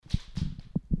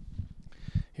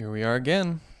Here we are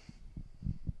again.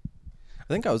 I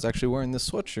think I was actually wearing this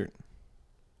sweatshirt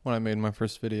when I made my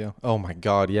first video. Oh my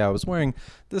god, yeah, I was wearing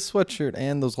this sweatshirt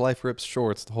and those Life Rips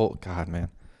shorts. The whole god, man.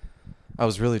 I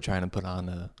was really trying to put on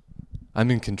a I'm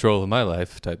in control of my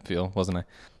life type feel, wasn't I?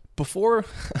 Before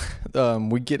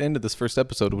we get into this first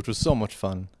episode, which was so much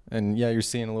fun, and yeah, you're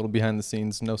seeing a little behind the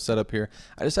scenes, no setup here.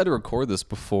 I just had to record this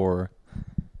before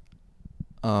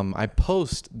I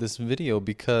post this video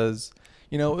because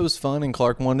it was fun, and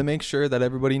Clark wanted to make sure that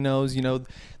everybody knows,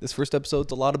 this first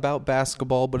episode's a lot about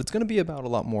basketball, but it's going to be about a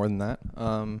lot more than that.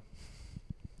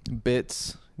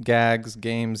 Bits, gags,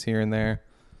 games here and there.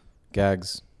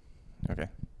 Gags. Okay.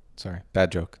 Sorry.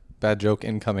 Bad joke. Bad joke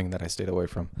incoming that I stayed away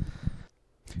from.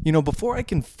 Before I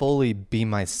can fully be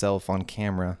myself on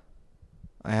camera,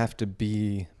 I have to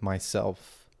be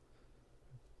myself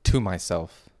to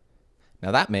myself.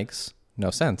 Now that makes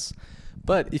no sense.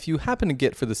 But if you happen to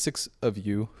get, for the 6 of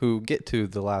you who get to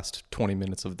the last 20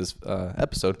 minutes of this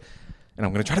episode, and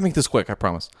I'm going to try to make this quick, I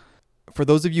promise. For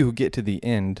those of you who get to the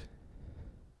end,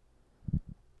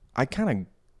 I kind of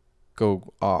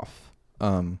go off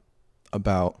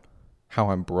about how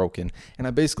I'm broken. And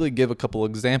I basically give a couple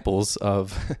examples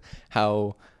of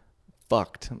how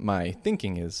fucked my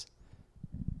thinking is.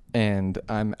 And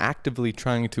I'm actively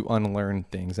trying to unlearn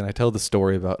things. And I tell the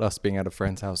story about us being at a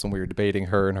friend's house and we were debating,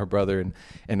 her and her brother. And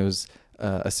it was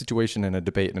a situation and a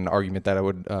debate and an argument that I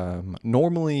would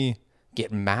normally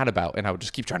get mad about. And I would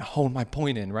just keep trying to hone my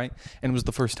point in, right? And it was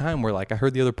the first time where I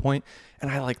heard the other point and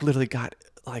I literally got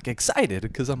excited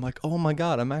because I'm like, oh my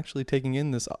God, I'm actually taking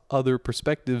in this other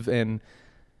perspective and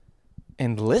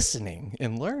listening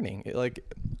and learning.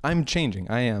 I'm changing.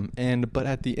 I am. But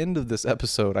at the end of this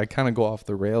episode, I kind of go off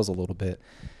the rails a little bit.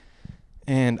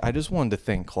 And I just wanted to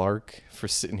thank Clark for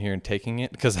sitting here and taking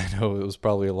it, because I know it was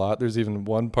probably a lot. There's even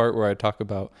one part where I talk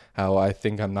about how I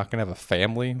think I'm not going to have a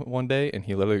family one day. And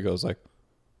he literally goes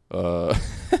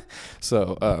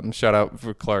So shout out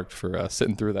for Clark for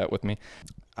sitting through that with me.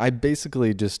 I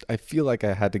basically I feel like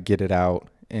I had to get it out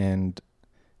and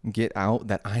get out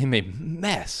that I'm a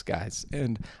mess, guys,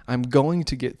 and I'm going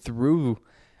to get through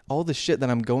all the shit that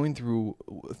I'm going through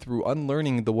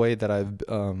unlearning the way that I've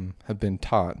have been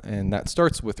taught, and that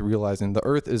starts with realizing the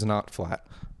earth is not flat.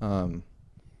 And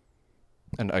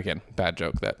again, bad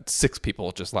joke that 6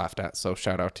 people just laughed at, so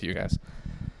shout out to you guys.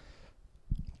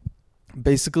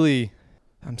 Basically,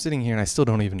 I'm sitting here and I still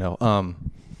don't even know.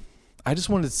 I just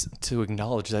wanted to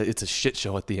acknowledge that it's a shit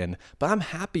show at the end, but I'm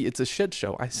happy it's a shit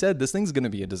show. I said this thing's going to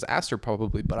be a disaster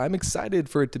probably, but I'm excited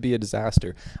for it to be a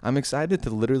disaster. I'm excited to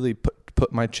literally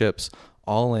put my chips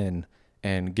all in,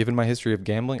 and given my history of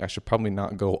gambling, I should probably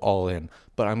not go all in,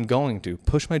 but I'm going to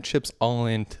push my chips all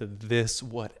into this,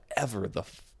 whatever the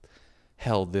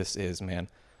hell this is, man.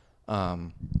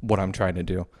 What I'm trying to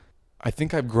do. I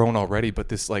think I've grown already, but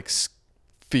this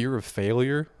fear of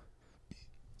failure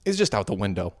is just out the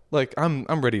window. I'm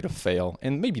ready to fail,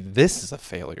 and maybe this is a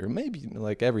failure. Maybe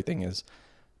everything is,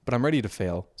 but I'm ready to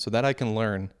fail so that I can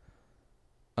learn,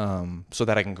 so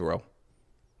that I can grow.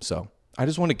 So I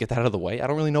just want to get that out of the way. I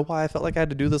don't really know why I felt like I had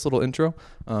to do this little intro.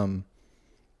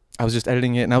 I was just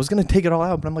editing it, and I was going to take it all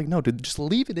out, but I'm like, no, dude, just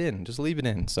leave it in. Just leave it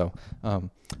in. So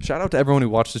shout out to everyone who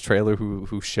watched the trailer,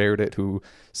 who shared it, who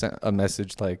sent a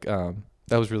message. That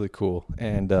was really cool.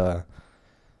 And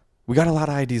we got a lot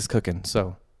of ideas cooking,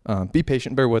 so be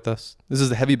patient, bear with us. This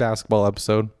is a heavy basketball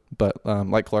episode, but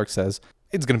like Clark says,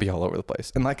 it's going to be all over the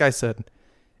place. And like I said,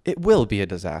 it will be a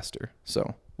disaster.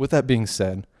 So with that being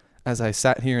said, as I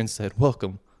sat here and said,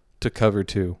 welcome to Cover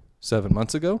 2 7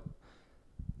 months ago,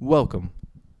 welcome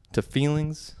to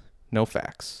Feelings, No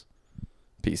Facts.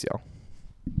 Peace, y'all.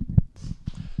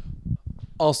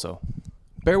 Also,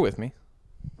 bear with me.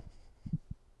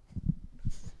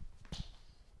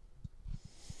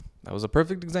 That was a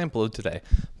perfect example of today.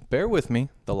 Bear with me.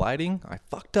 The lighting, I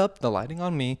fucked up. The lighting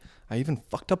on me. I even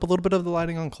fucked up a little bit of the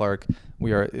lighting on Clark.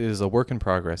 It is a work in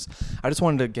progress. I just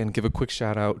wanted to, again, give a quick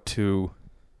shout out to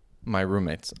my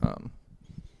roommates.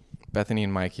 Bethany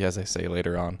and Mikey, as I say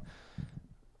later on,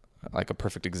 a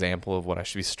perfect example of what I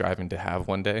should be striving to have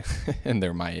one day. And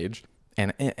they're my age.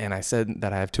 And I said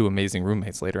that I have 2 amazing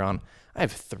roommates later on. I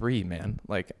have 3, man.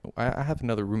 I have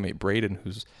another roommate, Braden,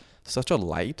 who's such a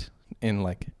light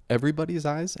in everybody's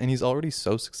eyes, and he's already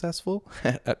so successful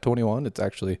at 21. It's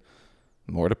actually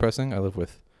more depressing. I live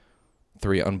with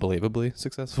 3 unbelievably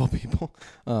successful people.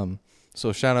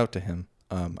 So shout out to him.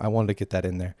 I wanted to get that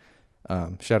in there.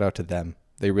 Shout out to them.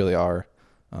 They really are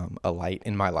a light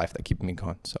in my life that keep me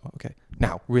going. So okay,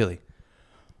 now really,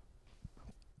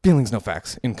 Feelings, no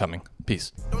facts. Incoming.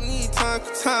 Peace. Don't need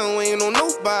time waiting on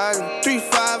nobody.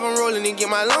 3-5, I'm rolling and get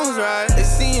my lungs right. It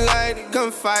seem like the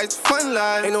gunfights, fun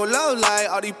life. Ain't no love like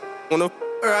all these on the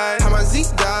ride. How my Zeke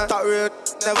died, thought real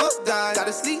never died.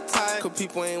 Gotta sleep tight, cause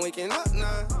people ain't waking up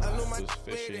now. I know my was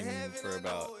fishing for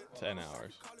about 10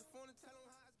 hours.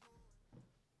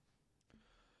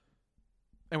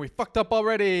 And we fucked up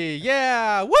already.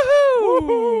 Yeah. Woohoo.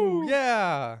 Woohoo.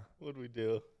 Yeah. What'd we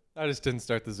do? I just didn't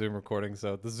start the Zoom recording,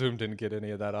 so the Zoom didn't get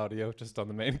any of that audio, just on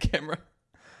the main camera.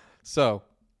 So,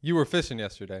 you were fishing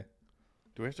yesterday.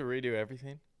 Do we have to redo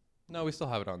everything? No, we still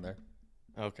have it on there.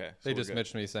 Okay. They just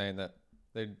missed me saying that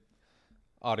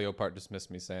audio part just missed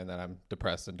me saying that I'm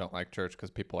depressed and don't like church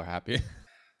because people are happy. Maybe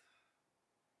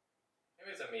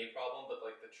it's a me problem, but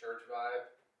like the church vibe,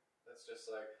 that's just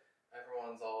like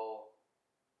everyone's all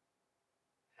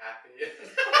happy.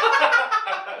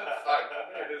 Fuck,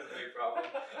 it is a me problem.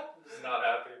 I'm just not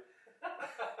happy.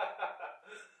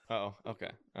 Oh,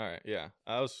 okay. All right. Yeah.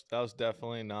 I was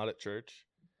definitely not at church.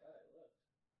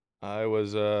 I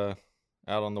was out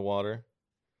on the water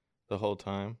the whole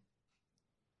time.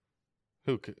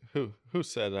 Who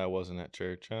said I wasn't at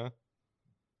church, huh?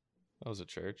 I was at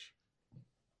church.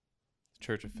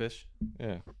 Church of Fish?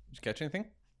 Yeah. Did you catch anything?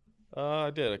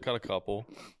 I did. I caught a couple.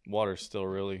 Water's still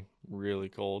really, really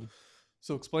cold.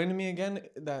 So explain to me again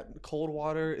that cold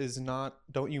water is not...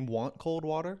 Don't you want cold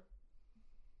water?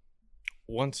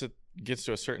 Once it gets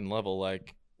to a certain level,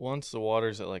 like once the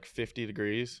water's at like 50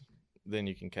 degrees, then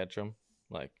you can catch them.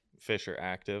 Like fish are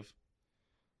active.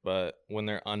 But when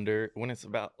it's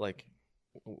about like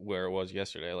where it was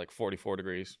yesterday, like 44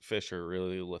 degrees, fish are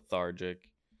really lethargic.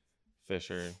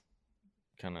 Fish are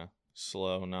kind of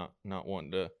slow, not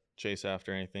wanting to chase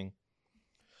after anything.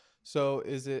 So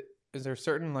is there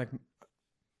certain like,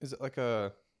 is it like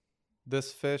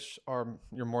this fish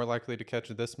you're more likely to catch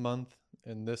this month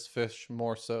and this fish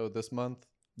more so this month?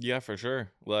 Yeah, for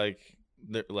sure. Like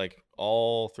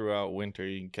all throughout winter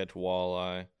you can catch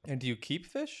walleye. And do you keep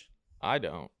fish? I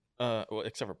don't. Well,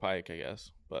 except for pike, I guess.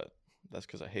 But that's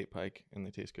because I hate pike and they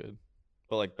taste good.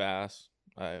 But like bass,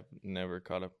 I've never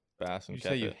caught a bass and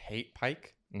kept it. You say you hate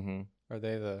pike? Mm-hmm. Are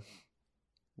they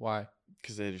why?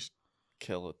 Because they just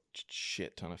kill a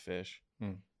shit ton of fish,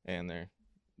 and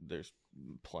there's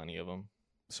plenty of them.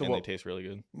 So they taste really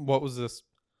good. What was this?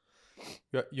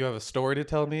 You have a story to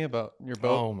tell me about your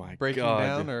boat breaking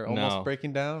down or almost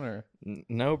breaking down or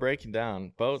no breaking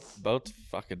down. Boat's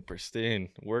fucking pristine.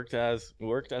 Worked as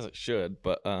it should,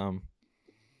 but I'm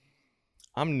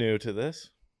new to this.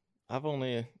 I've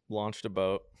only launched a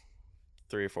boat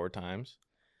 3 or 4 times.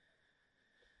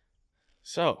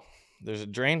 So, there's a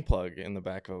drain plug in the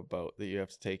back of a boat that you have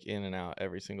to take in and out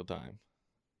every single time.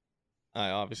 I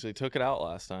obviously took it out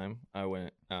last time I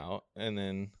went out, and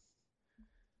then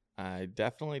I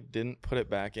definitely didn't put it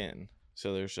back in.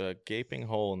 So there's a gaping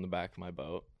hole in the back of my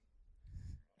boat.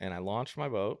 And I launched my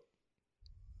boat,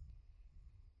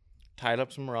 tied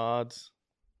up some rods,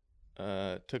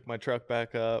 took my truck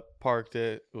back up, parked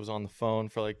it, was on the phone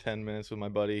for like 10 minutes with my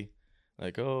buddy.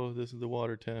 Like, oh, this is the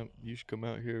water temp. You should come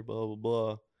out here, blah, blah,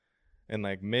 blah. And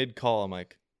like mid-call, I'm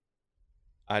like,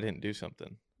 I didn't do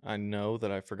something. I know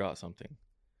that I forgot something.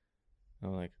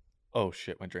 I'm like, oh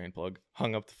shit, my drain plug.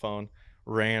 Hung up the phone,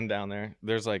 ran down there.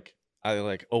 There's like, I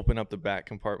like open up the back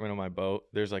compartment of my boat.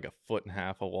 There's like 1.5 feet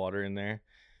of water in there.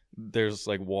 There's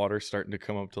like water starting to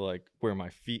come up to like where my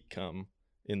feet come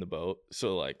in the boat.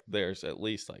 So like there's at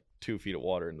least like 2 feet of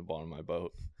water in the bottom of my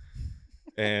boat.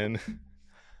 And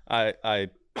I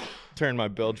turned my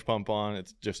bilge pump on.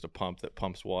 It's just a pump that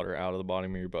pumps water out of the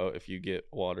bottom of your boat if you get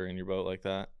water in your boat like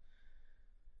that.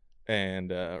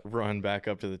 And run back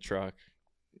up to the truck,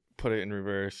 put it in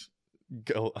reverse.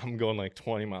 I'm going like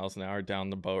 20 miles an hour down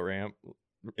the boat ramp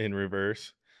in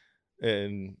reverse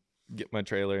and get my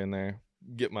trailer in there,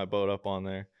 get my boat up on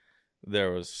there.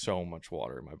 There was so much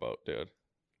water in my boat, dude.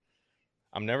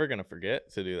 I'm never going to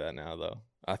forget to do that now, though.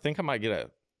 I think I might get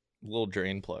a little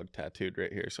drain plug tattooed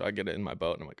right here. So I get it in my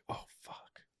boat and I'm like, oh,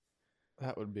 fuck.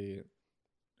 That would be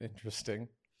interesting.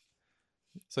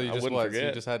 So you I just wouldn't forget. So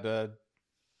you just had to...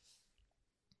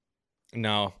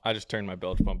 No, I just turned my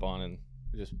bilge pump on and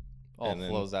just all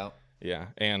flows out. Yeah,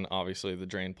 and obviously the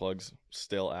drain plug's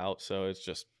still out, so it's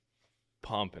just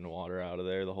pumping water out of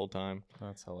there the whole time.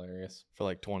 That's hilarious. For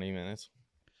like 20 minutes.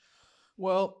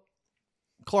 Well,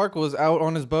 Clark was out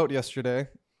on his boat yesterday,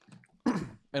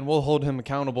 and we'll hold him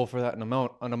accountable for that in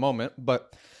a moment.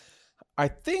 But I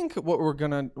think what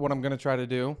I'm gonna try to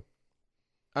do,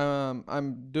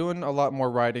 I'm doing a lot more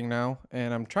writing now,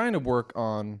 and I'm trying to work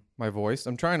on my voice.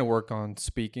 I'm trying to work on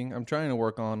speaking. I'm trying to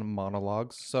work on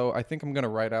monologues. So I think I'm gonna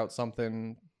write out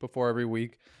something before every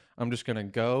week. I'm just going to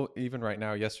go. Even right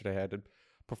now, yesterday, I had to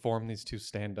perform these 2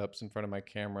 stand-ups in front of my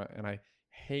camera. And I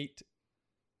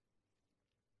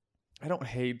don't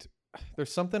hate.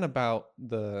 There's something about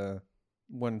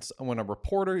when a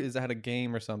reporter is at a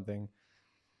game or something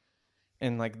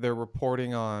and like they're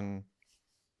reporting on,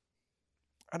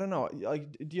 I don't know,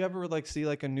 like, do you ever like see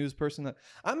like a news person that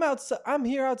I'm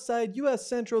here outside US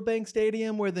Central Bank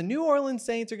Stadium where the New Orleans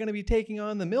Saints are going to be taking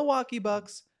on the Milwaukee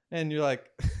Bucks, and you're like,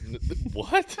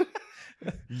 what?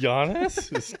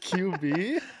 Giannis is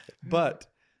QB? But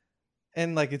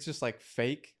and like it's just like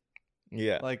fake.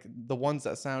 Yeah. Like the ones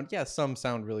that some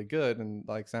sound really good and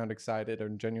like sound excited or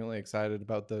genuinely excited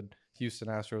about the Houston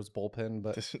Astros bullpen,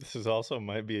 but This is also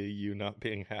might be a you not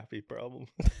being happy problem.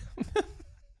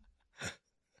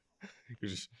 You're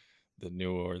just the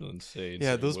New Orleans Saints.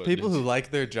 yeah, those people who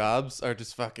like their jobs are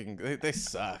just fucking they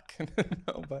suck.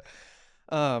 No, but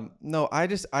no,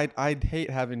 I'd hate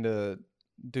having to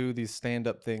do these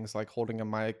stand-up things like holding a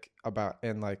mic about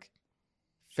and like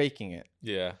faking it.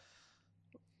 Yeah.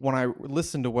 When I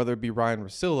listen to whether it be Ryan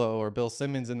Russillo or Bill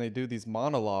Simmons and they do these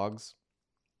monologues,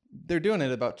 they're doing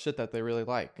it about shit that they really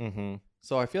like. Mm-hmm.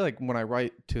 So I feel like when I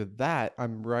write to that,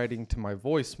 I'm writing to my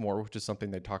voice more, which is something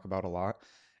they talk about a lot.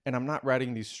 And I'm not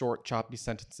writing these short, choppy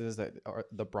sentences that are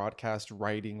the broadcast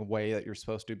writing way that you're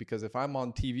supposed to. Because if I'm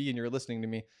on TV and you're listening to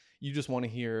me, you just want to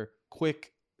hear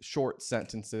quick, short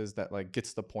sentences that like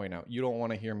gets the point out. You don't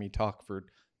want to hear me talk for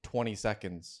 20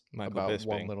 seconds about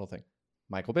one little thing.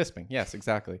 Michael Bisping. Yes,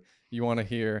 exactly. You want to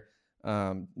hear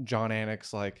John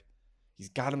Anik's like, he's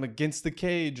got him against the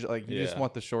cage. Like, you just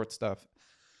want the short stuff.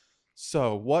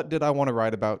 So what did I want to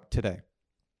write about today?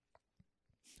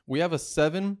 We have a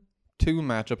 7-2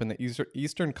 matchup in the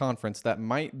Eastern Conference that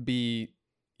might be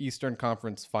Eastern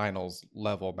Conference Finals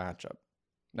level matchup.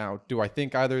 Now, do I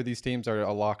think either of these teams are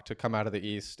a lock to come out of the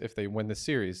East if they win the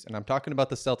series? And I'm talking about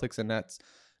the Celtics and Nets.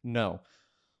 No.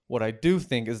 What I do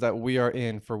think is that we are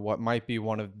in for what might be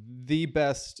one of the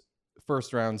best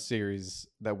first round series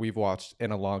that we've watched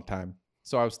in a long time.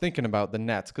 So I was thinking about the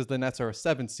Nets because the Nets are a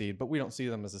 7 seed, but we don't see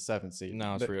them as a 7 seed.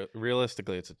 No, it's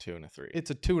realistically, it's a 2 and a 3. It's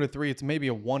a 2 and a 3. It's maybe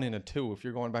a 1 and a 2 if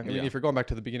you're going back. I mean, if you're going back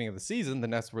to the beginning of the season, the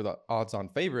Nets were the odds-on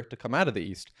favorite to come out of the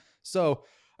East. So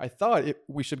I thought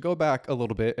we should go back a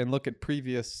little bit and look at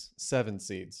previous 7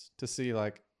 seeds to see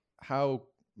like how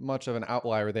much of an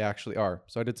outlier they actually are.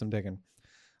 So I did some digging.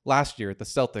 Last year, the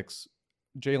Celtics,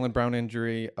 Jaylen Brown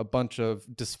injury, a bunch of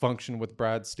dysfunction with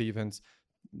Brad Stevens,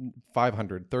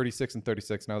 500, 36 and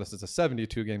 36. Now this is a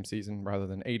 72-game season rather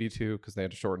than 82 because they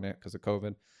had to shorten it because of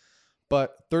COVID.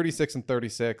 But 36 and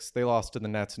 36, they lost to the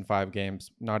Nets in 5 games,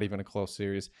 not even a close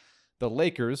series. The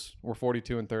Lakers were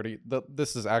 42 and 30.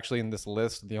 This is actually in this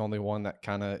list the only one that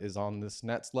kind of is on this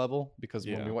Nets level because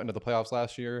when we went into the playoffs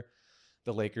last year,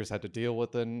 the Lakers had to deal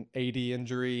with an AD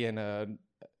injury and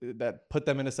that put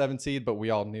them in a 7 seed, but we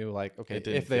all knew like, okay,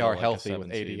 if they are healthy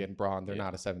with AD and Braun, they're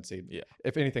not a 7 seed. Yeah.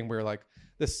 If anything, we were like,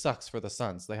 this sucks for the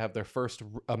Suns. They have their first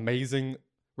amazing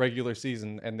regular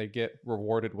season and they get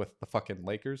rewarded with the fucking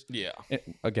Lakers. Yeah.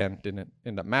 It, again, didn't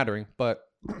end up mattering, but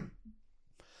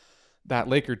that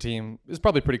Laker team is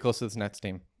probably pretty close to this Nets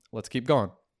team. Let's keep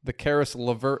going. The Karis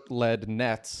LeVert-led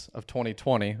Nets of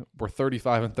 2020 were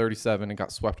 35 and 37 and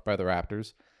got swept by the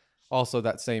Raptors. Also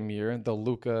that same year, the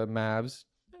Luka Mavs.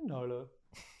 Nala,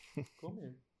 come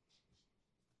here.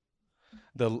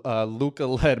 The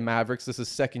Luka-led Mavericks. This is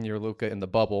second year Luka in the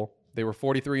bubble. They were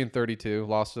 43 and 32,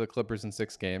 lost to the Clippers in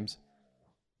 6 games.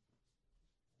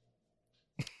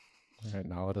 All right,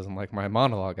 Nala doesn't like my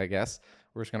monologue, I guess.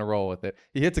 We're just gonna roll with it.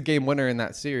 He hits a game winner in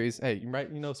that series. Hey, right?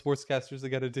 You know, sportscasters, they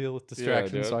got to deal with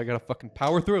distractions, so I gotta fucking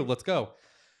power through. Let's go.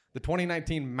 The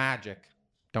 2019 Magic.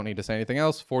 Don't need to say anything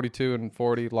else. 42 and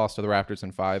 40, lost to the Raptors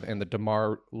in 5, and the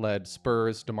DeMar-led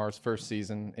Spurs. DeMar's first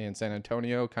season in San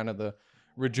Antonio, kind of the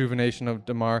rejuvenation of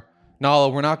DeMar. Nala,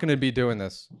 we're not going to be doing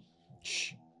this.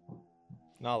 Shh.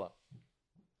 Nala.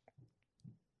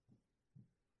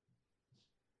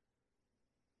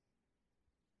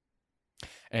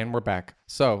 And we're back.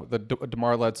 So the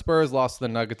DeMar-led Spurs lost to the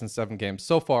Nuggets in 7 games.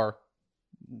 So far,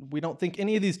 we don't think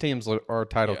any of these teams are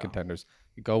title contenders.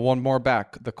 You go one more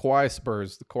back. The Kawhi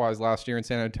Spurs, the Kawhi's last year in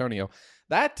San Antonio.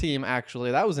 That team,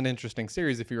 actually, that was an interesting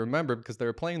series, if you remember, because they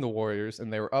were playing the Warriors,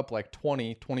 and they were up like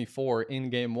 20-24 in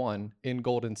Game 1 in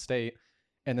Golden State.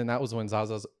 And then that was when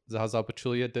Zaza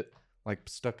Pachulia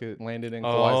landed in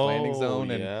Kawhi's landing zone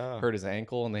and hurt his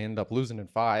ankle, and they ended up losing in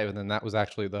 5. And then that was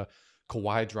actually the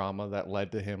Kawhi drama that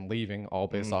led to him leaving, all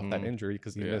based off that injury,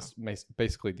 because he missed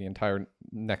basically the entire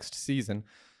next season.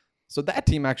 So that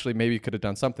team actually maybe could have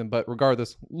done something, but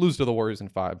regardless, lose to the Warriors in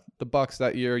 5. The Bucks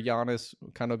that year, Giannis,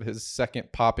 kind of his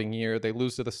second popping year. They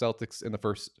lose to the Celtics in the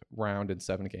first round in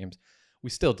 7 games. We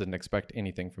still didn't expect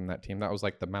anything from that team. That was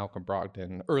like the Malcolm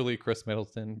Brogdon, early Chris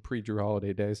Middleton, pre-Drew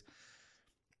Holiday days.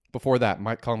 Before that,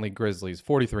 Mike Conley Grizzlies,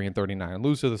 43-39,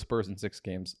 lose to the Spurs in 6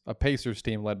 games. A Pacers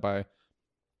team led by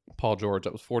Paul George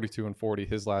that was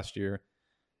 42-40 his last year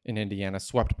in Indiana,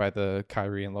 swept by the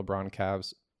Kyrie and LeBron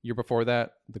Cavs. Year before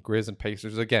that, the Grizz and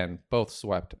Pacers, again, both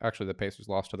swept. Actually, the Pacers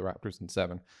lost to the Raptors in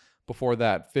 7. Before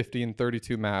that, 50-32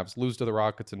 Mavs, lose to the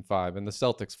Rockets in 5. And the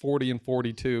Celtics,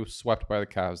 40-42, swept by the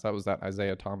Cavs. That was that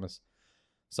Isaiah Thomas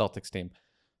Celtics team.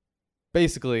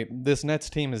 Basically, this Nets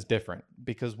team is different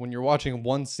because when you're watching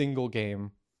one single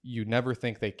game, you never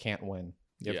think they can't win.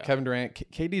 You have Kevin Durant.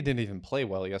 KD didn't even play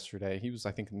well yesterday. He was,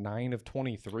 I think, 9 of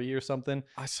 23 or something.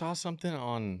 I saw something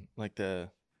on like the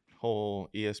whole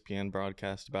ESPN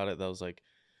broadcast about it that was like,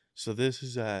 so this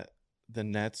is at the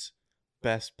Nets'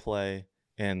 best play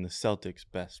and the Celtics'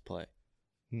 best play.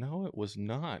 No, it was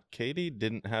not. KD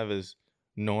didn't have his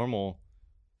normal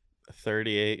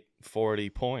 38, 40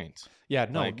 points. Yeah,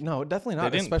 no, definitely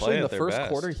not. Especially in the first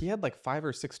quarter, he had like 5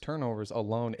 or 6 turnovers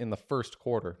alone in the first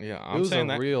quarter. Yeah, I'm saying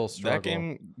that real struggle. That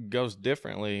game goes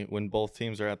differently when both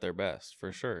teams are at their best,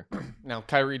 for sure. Now,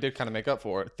 Kyrie did kind of make up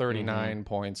for it. 39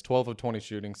 points, 12 of 20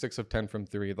 shooting, 6 of 10 from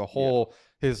 3. The whole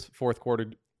his fourth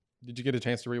quarter. Did you get a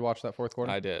chance to rewatch that fourth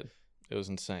quarter? I did. It was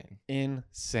insane.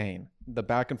 Insane. The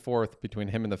back and forth between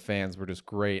him and the fans were just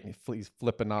great. He's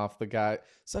flipping off the guy.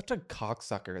 Such a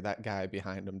cocksucker, that guy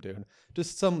behind him, dude.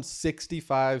 Just some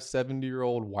 65,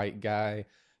 70-year-old white guy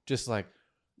just like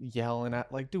yelling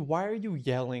at, like, dude, why are you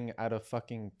yelling at a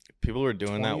fucking People were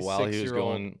doing that while he was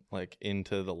going like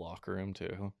into the locker room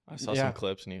too. I saw some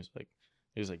clips and he was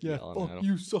like yelling at him.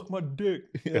 You suck my dick.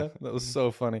 Yeah, that was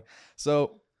so funny.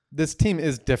 So this team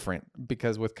is different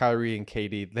because with Kyrie and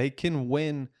KD, they can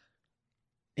win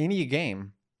any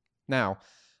game. Now,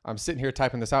 I'm sitting here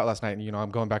typing this out last night, and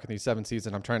I'm going back in these 7 seeds,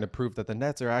 and I'm trying to prove that the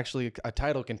Nets are actually a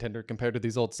title contender compared to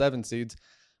these old 7 seeds.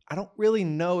 I don't really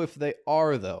know if they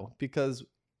are, though, because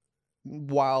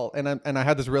I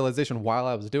had this realization while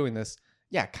I was doing this.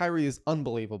 Yeah, Kyrie is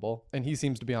unbelievable, and he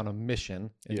seems to be on a mission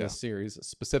in this series,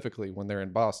 specifically when they're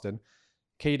in Boston.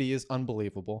 KD is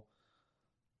unbelievable.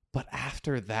 But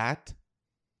after that,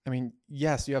 I mean,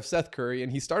 yes, you have Seth Curry,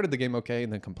 and he started the game okay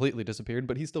and then completely disappeared,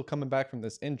 but he's still coming back from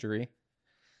this injury.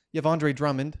 You have Andre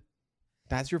Drummond.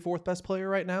 That's your 4th best player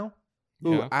right now?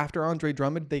 Who, after Andre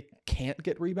Drummond, they can't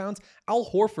get rebounds. Al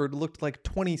Horford looked like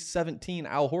 2017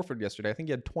 Al Horford yesterday. I think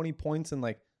he had 20 points and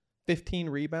like 15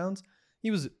 rebounds.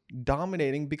 He was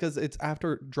dominating because it's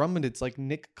after Drummond, it's like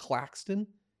Nick Claxton,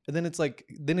 and then it's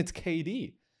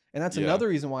KD. And that's another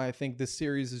reason why I think this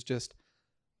series is just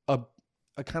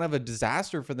a kind of a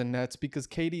disaster for the Nets because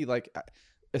KD, like,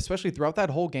 especially throughout that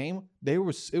whole game, it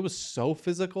was so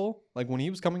physical. Like when he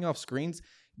was coming off screens,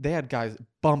 they had guys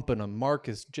bumping him,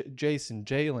 Marcus, Jason,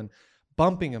 Jalen,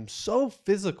 bumping him so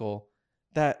physical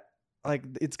that like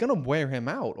it's gonna wear him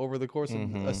out over the course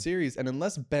of a series. And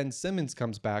unless Ben Simmons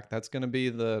comes back, that's gonna be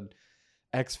the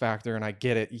X factor. And I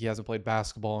get it, he hasn't played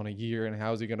basketball in a year, and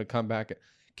how is he gonna come back?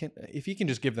 If he can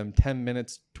just give them 10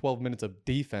 minutes, 12 minutes of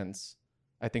defense,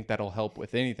 I think that'll help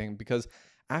with anything because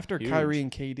after Kyrie and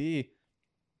KD,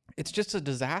 it's just a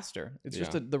disaster. It's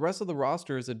just the rest of the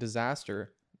roster is a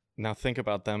disaster. Now think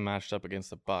about them matched up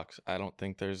against the Bucks. I don't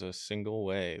think there's a single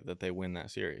way that they win that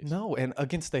series. No, and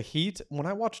against the Heat, when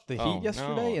I watched the Heat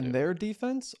yesterday and their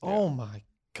defense, oh my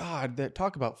God,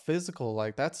 talk about physical.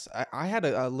 Like I had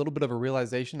a little bit of a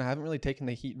realization. I haven't really taken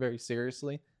the Heat very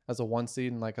seriously as a 1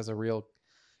 seed and like as a real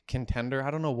contender. I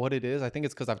don't know what it is. I think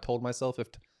it's because I've told myself if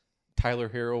Tyler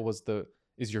Hero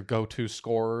is your go-to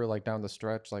scorer like down the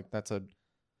stretch, like that's a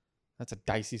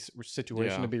dicey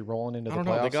situation to be rolling into the playoffs. I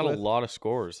don't know. They got a lot of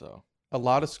scorers though. A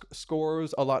lot of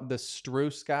scorers. A lot. The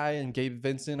Strus guy and Gabe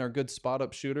Vincent are good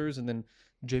spot-up shooters, and then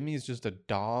Jimmy's just a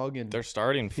dog, and they're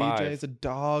starting PJ 5 is a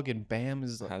dog, and Bam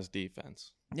has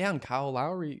defense. Yeah, and Kyle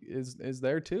Lowry is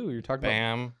there too. You're talking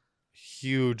Bam,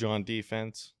 huge on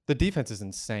defense. The defense is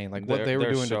insane. Like what they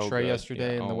were doing to Trey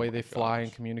yesterday, and the way they fly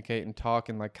and communicate and talk,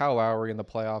 and like Kyle Lowry in the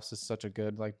playoffs is such a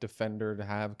good like defender to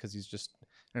have because he's just, I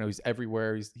don't know, he's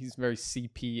everywhere. He's very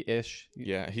CP-ish.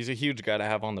 Yeah, he's a huge guy to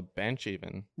have on the bench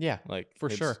even. Yeah, like for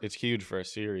sure. It's huge for a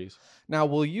series. Now,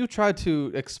 will you try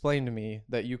to explain to me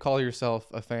that you call yourself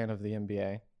a fan of the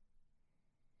NBA?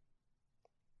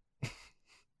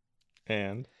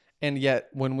 And yet,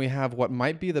 when we have what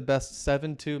might be the best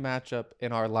 7-2 matchup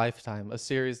in our lifetime, a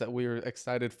series that we were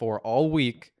excited for all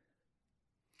week,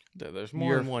 there's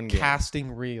more than one game.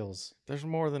 Casting reels. There's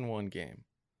more than one game.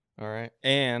 All right.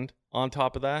 And on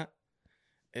top of that,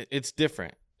 it's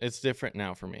different. It's different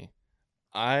now for me.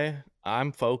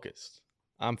 I'm focused.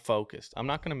 I'm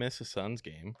not going to miss a Suns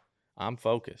game. I'm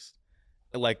focused.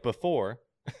 Like before.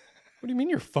 What do you mean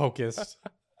you're focused?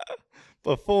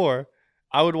 Before,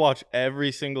 I would watch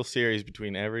every single series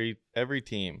between every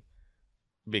team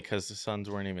because the Suns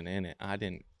weren't even in it.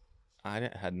 I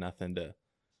had nothing to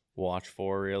watch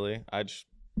for really. I just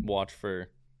watch for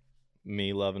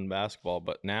me loving basketball.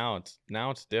 But now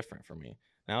it's different for me.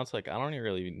 Now it's like I don't even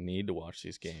really need to watch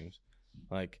these games.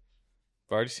 Like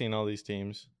I've already seen all these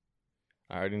teams.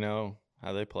 I already know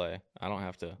how they play. I don't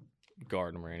have to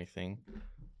guard them or anything.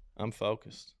 I'm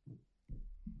focused.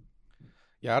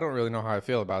 Yeah, I don't really know how I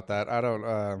feel about that. I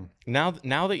don't. Now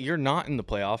that you're not in the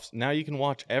playoffs, now you can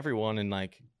watch everyone and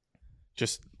like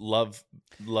just love.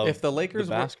 If the Lakers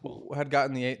basketball had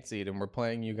gotten the 8th seed and were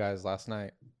playing you guys last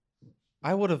night,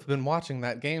 I would have been watching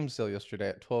that game still yesterday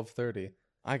at 12:30.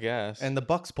 I guess. And the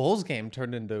Bucks Bulls game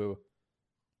turned into.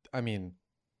 I mean,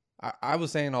 I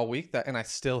was saying all week that, and I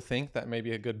still think that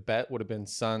maybe a good bet would have been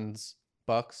Suns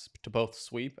Bucks to both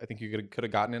sweep. I think you could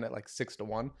have gotten in at like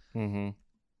 6-1. Mm-hmm.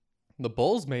 The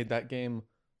Bulls made that game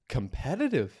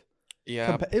competitive.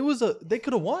 Yeah, They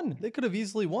could have won. They could have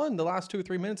easily won. The last 2 or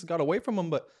 3 minutes got away from them,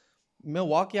 but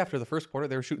Milwaukee after the first quarter,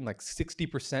 they were shooting like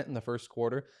 60% in the first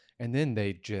quarter, and then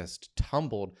they just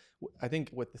tumbled. I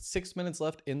think with 6 minutes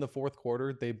left in the fourth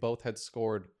quarter, they both had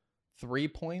scored 3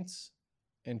 points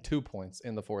and 2 points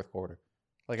in the fourth quarter.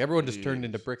 Like everyone just turned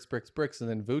into bricks, and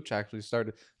then Vooch actually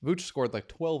started. Vooch scored like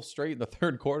 12 straight in the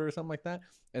third quarter or something like that,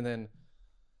 and then.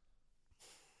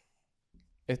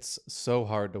 It's so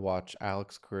hard to watch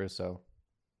Alex Caruso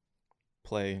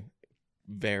play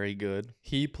very good.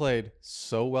 He played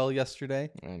so well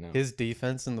yesterday. I know. His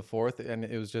defense in the fourth, and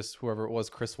it was just whoever it was,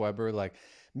 Chris Webber, like,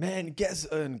 man, guess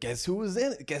who was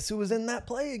in it? Guess who was in that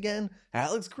play again?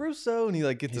 Alex Caruso. And he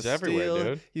like gets He's a everywhere, steal.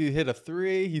 dude. He hit a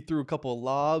 3. He threw a couple of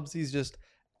lobs. He's just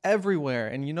everywhere.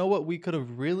 And you know what we could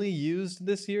have really used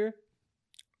this year?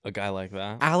 A guy like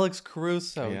that. Alex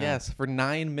Caruso. Yeah. Yes, for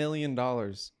 $9 million.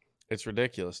 It's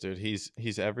ridiculous, dude. He's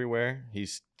everywhere.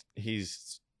 He's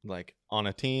like on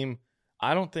a team.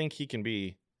 I don't think he can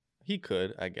be. He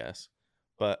could, I guess,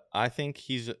 but I think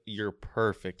he's your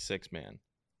perfect 6-man.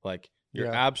 Like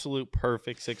your absolute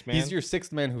perfect 6-man. He's your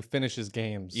 6th man who finishes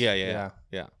games. Yeah.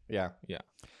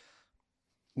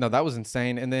 No, that was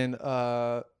insane. And then,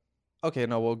 okay,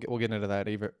 no, we'll get into that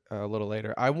even a little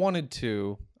later. I wrote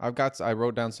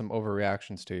down some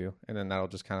overreactions to you, and then that'll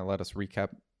just kind of let us recap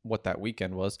what that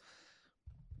weekend was.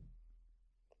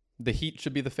 The Heat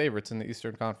should be the favorites in the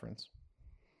Eastern Conference.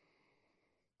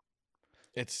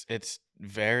 It's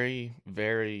very,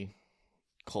 very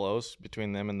close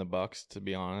between them and the Bucks, to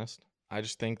be honest. I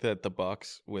just think that the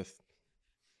Bucks with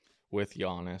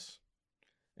Giannis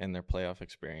and their playoff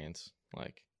experience,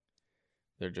 like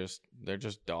they're just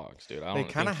dogs, dude. They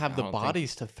kind of have the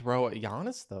bodies to throw at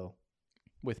Giannis though.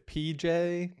 With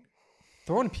PJ,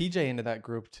 throwing PJ into that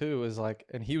group too is like,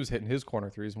 and he was hitting his corner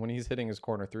threes. When he's hitting his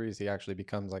corner threes, he actually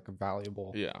becomes like a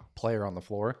valuable player on the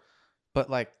floor. But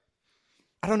like,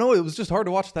 I don't know. It was just hard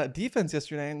to watch that defense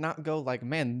yesterday and not go like,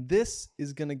 man, this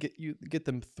is gonna get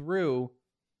them through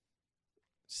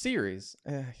series.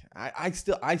 I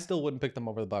still wouldn't pick them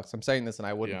over the Bucks. I'm saying this, and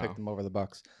I wouldn't pick them over the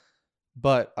Bucks.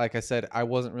 But like I said, I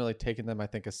wasn't really taking them, I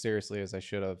think, as seriously as I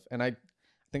should have. And I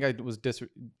think I was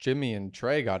Jimmy and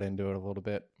Trey got into it a little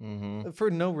bit for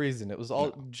no reason. It was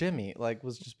all Jimmy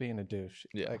was just being a douche.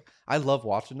 Yeah. Like I love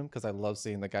watching him because I love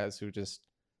seeing the guys who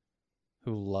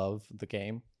love the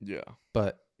game. Yeah.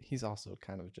 But he's also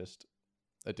kind of just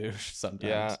a douche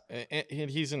sometimes. Yeah, and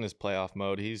he's in his playoff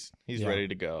mode. He's ready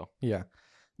to go. Yeah.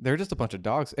 They're just a bunch of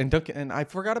dogs. And I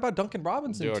forgot about Duncan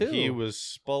Robinson, Dude, too. He was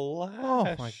splash.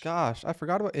 Oh, my gosh. I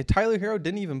forgot about it. Tyler Hero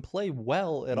didn't even play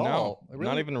well at all. Really,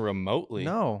 not even remotely.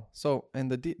 No. So,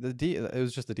 and it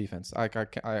was just the defense. I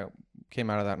came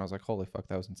out of that and I was like, holy fuck,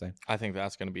 that was insane. I think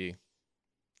that's going to be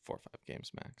 4 or 5 games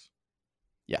max.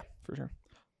 Yeah, for sure.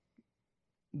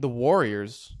 The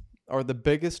Warriors are the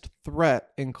biggest threat,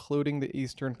 including the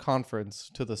Eastern Conference,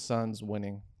 to the Suns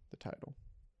winning the title.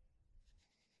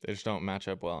 They just don't match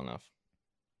up well enough.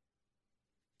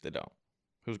 They don't.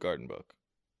 Who's guarding Book?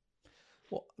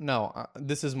 Well, no.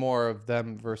 This is more of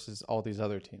them versus all these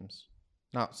other teams.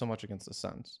 Not so much against the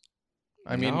Suns.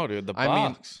 No, dude. The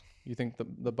Bucks. You think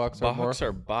the Bucks are more? Bucks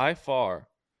are by far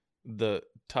the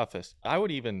toughest. I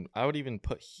would even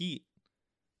put Heat.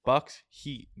 Bucks,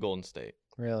 Heat, Golden State.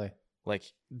 Really? Like,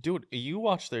 dude, you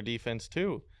watch their defense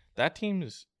too. That team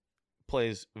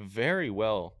plays very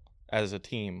well as a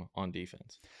team on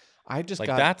defense. I just like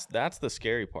got that's the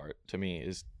scary part to me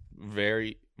is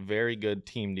very, very good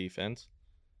team defense.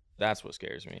 That's what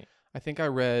scares me. I think I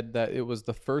read that it was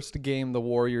the first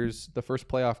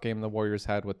playoff game the Warriors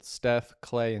had with Steph,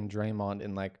 Clay, and Draymond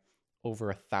in like over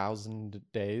 1,000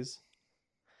 days.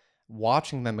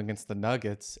 Watching them against the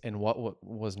Nuggets in what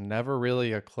was never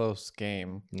really a close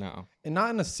game. No. And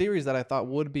not in a series that I thought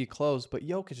would be close, but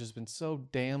Jokic has been so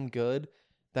damn good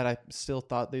that I still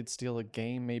thought they'd steal a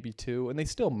game, maybe two, and they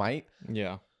still might.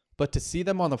 Yeah. But to see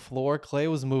them on the floor, Clay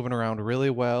was moving around really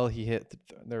well.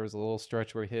 There was a little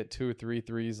stretch where he hit 2 or 3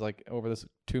 threes like over this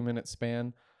 2-minute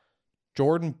span.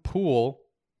 Jordan Poole,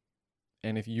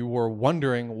 and if you were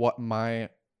wondering what my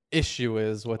issue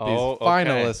is with these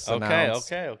finalists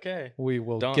announced, Okay. we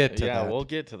will get to that. Yeah, we'll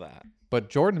get to that. But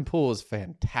Jordan Poole is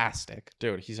fantastic.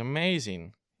 Dude, he's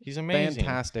amazing. He's amazing.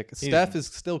 Fantastic. Steph is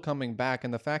still coming back,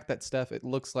 and the fact that Steph, it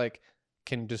looks like,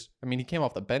 can just, I mean, he came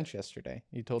off the bench yesterday.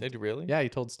 Did he really? Yeah, he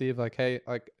told Steve, like, hey,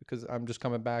 like, because I'm just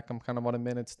coming back. I'm kind of on a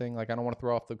minutes thing. Like, I don't want to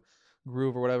throw off the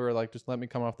groove or whatever. Like, just let me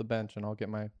come off the bench, and I'll get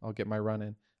my run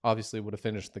in. Obviously, would have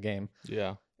finished the game.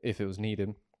 Yeah. If it was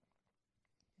needed.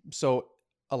 So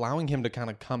allowing him to kind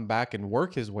of come back and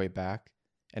work his way back.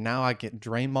 And now I get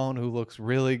Draymond, who looks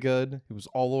really good. He was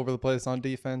all over the place on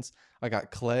defense. I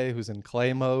got Clay, who's in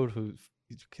Clay mode, who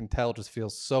you can tell just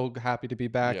feels so happy to be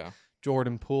back. Yeah.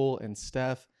 Jordan Poole and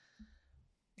Steph.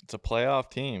 It's a playoff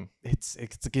team. It's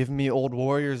giving me old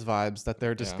Warriors vibes that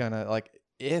they're just gonna, like,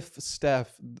 if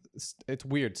Steph, it's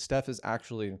weird. Steph is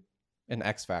actually an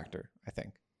X factor, I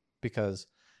think, because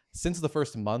since the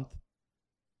first month,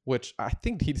 which I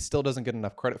think he still doesn't get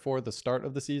enough credit for the start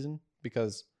of the season,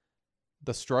 because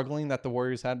the struggling that the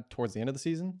Warriors had towards the end of the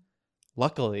season,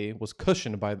 luckily, was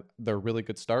cushioned by their really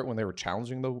good start when they were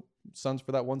challenging the Suns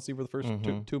for that 1 seed for the first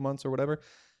 2 months or whatever.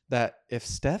 That if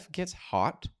Steph gets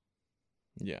hot,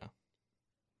 yeah.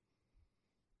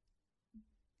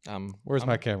 Where's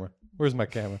my camera?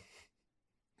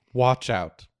 Watch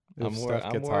out. I'm worried.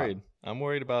 Hot. I'm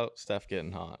worried about Steph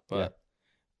getting hot, but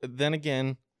then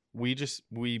again,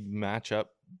 we match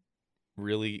up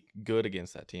really good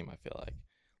against that team. I feel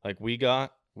like we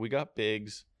got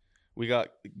bigs, we got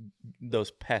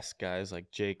those pest guys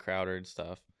like Jay Crowder and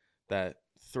stuff that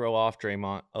throw off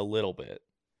Draymond a little bit,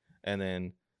 and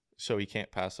then so he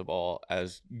can't pass the ball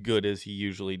as good as he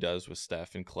usually does with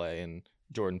Steph and Clay and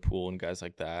Jordan Poole and guys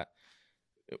like that.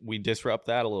 We disrupt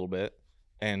that a little bit,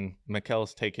 and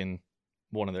Mikel's taken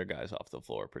one of their guys off the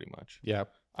floor pretty much. Yeah.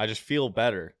 I just feel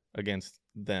better against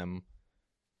them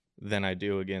than I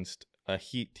do against a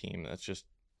Heat team that's just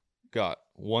got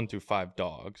 1 through 5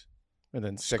 dogs. And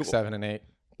then 6, 7, and 8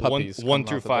 puppies. 1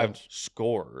 through 5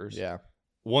 scorers. Yeah.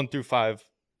 1 through 5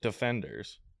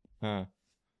 defenders.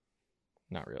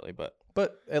 Not really, but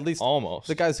at least almost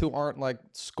the guys who aren't like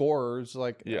scorers,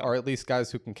 like are at least guys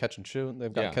who can catch and shoot.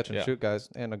 They've got catch and shoot guys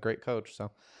and a great coach.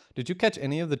 So, did you catch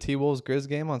any of the T-Wolves Grizz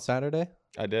game on Saturday?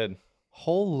 I did.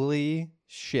 Holy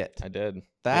shit! I did.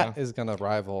 That is gonna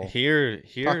rival. Here's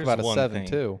talk about a one 7-2.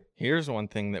 thing. Here's one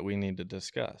thing that we need to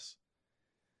discuss.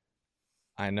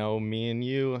 I know me and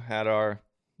you had our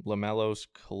LaMelo's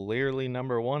clearly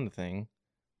number 1 thing,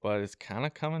 but it's kind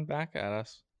of coming back at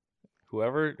us.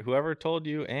 Whoever told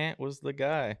you Ant was the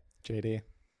guy. JD.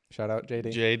 Shout out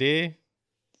JD. JD?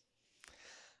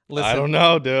 Listen, I don't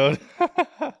know, dude.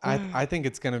 I think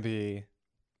it's going to be...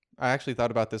 I actually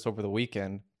thought about this over the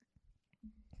weekend.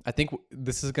 I think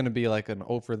this is going to be like an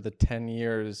over the 10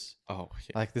 years. Oh,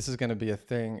 yeah. Like this is going to be a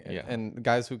thing. Yeah. And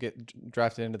guys who get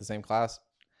drafted into the same class,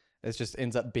 it just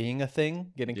ends up being a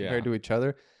thing, getting compared to each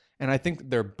other. And I think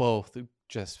they're both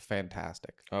just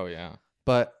fantastic. Oh, yeah.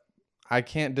 But I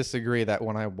can't disagree that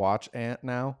when I watch Ant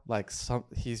now, like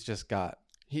he's just got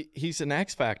he's an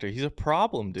X factor. He's a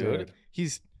problem, dude.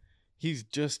 He's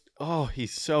just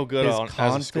he's so good his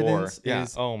as a scorer. Yeah.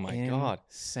 Is oh my god.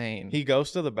 Insane. He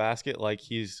goes to the basket like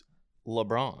he's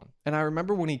LeBron. And I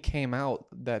remember when he came out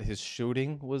that his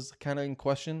shooting was kind of in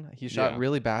question. He shot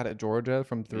really bad at Georgia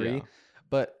from 3. Yeah.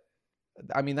 But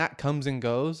I mean that comes and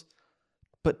goes.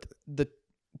 But the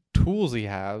tools he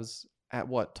has at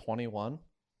 21?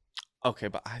 Okay,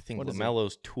 but I think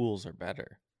LaMelo's tools are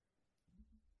better.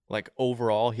 Like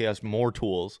overall, he has more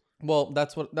tools. Well,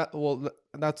 that's what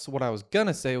I was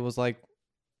gonna say was like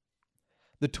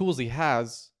the tools he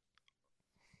has,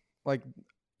 like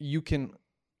you can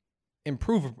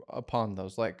improve upon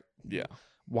those. Like,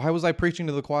 why was I preaching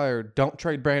to the choir? Don't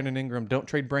trade Brandon Ingram. Don't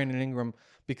trade Brandon Ingram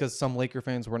because some Laker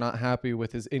fans were not happy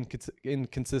with his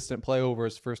inconsistent play over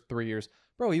his first 3 years.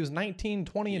 Bro, he was 19,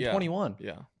 20, and 21.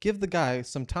 Yeah. Give the guy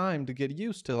some time to get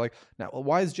used to, like, now,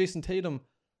 why is Jason Tatum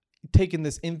taking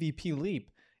this MVP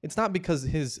leap? it's not because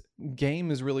his game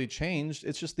has really changed.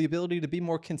 It's just the ability to be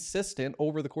more consistent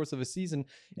over the course of a season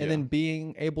and then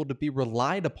being able to be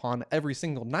relied upon every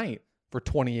single night for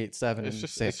 28, 7, and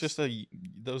 6. It's just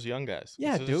those young guys.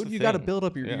 Yeah, It's just dude, a you got to thing. build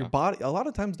up your body. A lot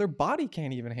of times their body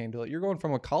can't even handle it. You're going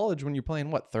from a college when you're playing,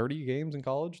 30 games in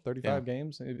college, 35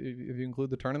 games, if you include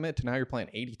the tournament, to now you're playing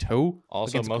 82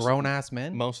 Also, against grown-ass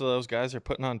men. Most of those guys are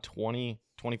putting on 20,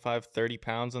 25, 30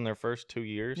 pounds in their first 2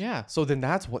 years. Yeah, so then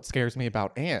that's what scares me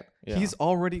about Ant. Yeah. He's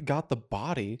already got the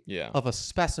body of a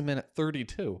specimen at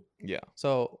 32. Yeah.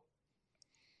 So,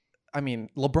 I mean,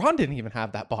 LeBron didn't even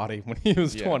have that body when he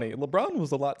was 20. LeBron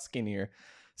was a lot skinnier.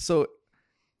 So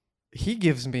he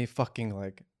gives me fucking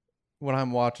like, when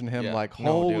I'm watching him, like,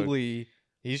 holy. Dude.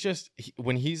 He's just,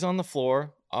 when he's on the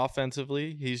floor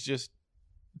offensively, he's just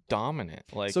dominant.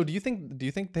 Like, so do you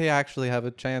think they actually have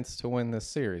a chance to win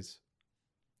this series?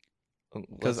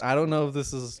 Because I don't know if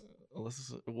this is.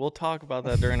 We'll talk about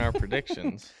that during our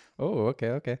predictions. Oh,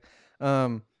 okay.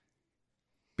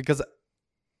 Because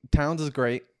Towns is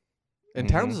great. And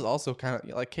Towns is also kind of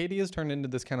like, KD has turned into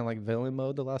this kind of like villain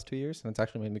mode the last 2 years, and it's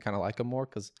actually made me kind of like him more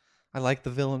because I like the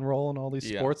villain role in all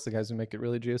these sports, the guys who make it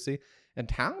really juicy. And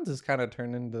Towns has kind of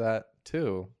turned into that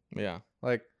too. Yeah.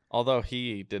 Like, although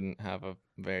he didn't have a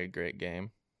very great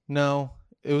game. No,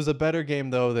 it was a better game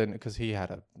though than because he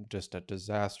had just a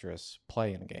disastrous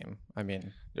play in a game. I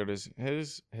mean, dude,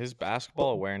 his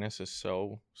basketball awareness is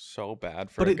so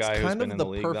bad for a guy who's been in the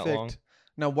league that long.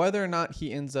 Now, whether or not it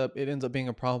ends up being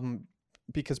a problem,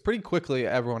 because pretty quickly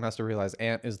everyone has to realize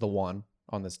Ant is the one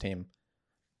on this team.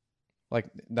 Like,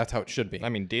 that's how it should be. I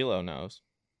mean, D'Lo knows.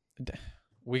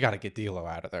 We got to get D'Lo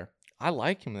out of there. I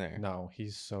like him there. No,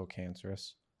 he's so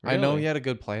cancerous. Really? I know he had a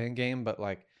good playing game, but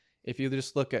like, if you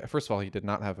just look at, first of all, he did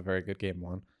not have a very good game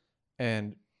one,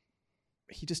 and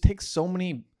he just takes so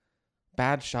many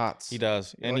bad shots. He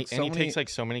does, and like he takes like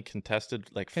so many contested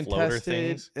floater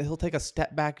things. He'll take a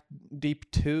step back deep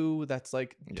two that's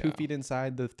like 2 feet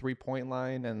inside the 3-point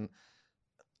line, and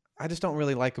I just don't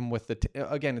really like him with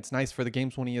again, it's nice for the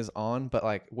games when he is on, but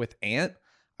like with Ant,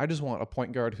 I just want a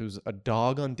point guard who's a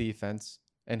dog on defense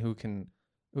and who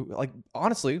like,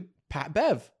 honestly, Pat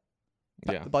Bev.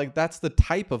 Yeah. Like, that's the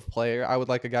type of player I would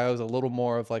like. A guy who's a little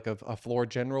more of like a floor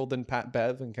general than Pat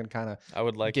Bev and can kind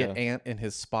of get Ant in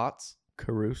his spots.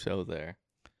 Caruso there.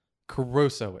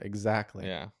 Caruso, exactly.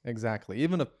 Yeah. Exactly.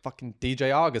 Even a fucking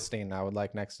DJ Augustine I would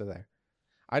like next to there.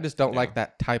 I just don't like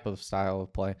that type of style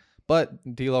of play. But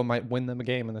D'Lo might win them a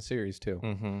game in the series too.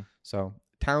 Mm-hmm. So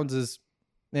Towns is,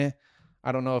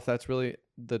 I don't know if that's really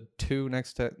the two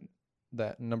next to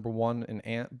that number one in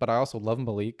Ant. But I also love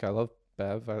Malik. I love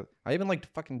Bev. I even liked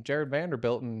fucking Jared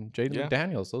Vanderbilt and Jaden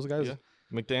McDaniels. Those guys. Yeah.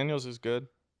 McDaniels is good.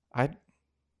 I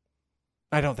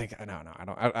don't think. No.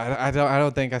 I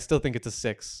don't think. I still think it's a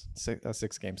six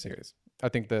game series. I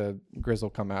think the Grizz will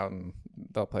come out and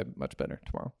they'll play much better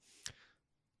tomorrow.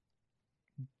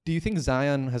 Do you think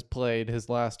Zion has played his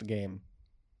last game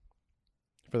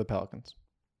for the Pelicans?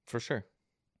 For sure.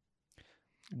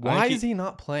 Why is he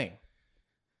not playing?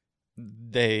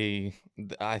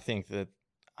 I think that,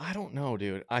 I don't know,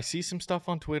 dude. I see some stuff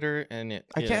on Twitter and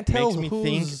I can't tell makes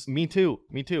me think.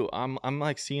 Me too. I'm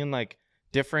like seeing like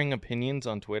differing opinions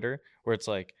on Twitter where it's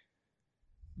like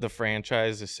the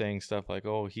franchise is saying stuff like,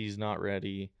 oh, he's not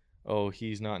ready. Oh,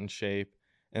 he's not in shape.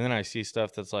 And then I see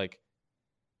stuff that's like,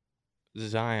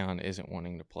 Zion isn't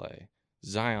wanting to play.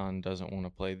 Zion doesn't want to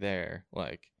play there.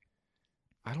 Like,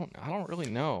 I don't really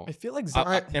know. I feel like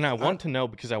Zion, I want to know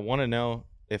because I want to know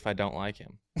if I don't like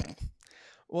him.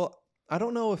 Well, I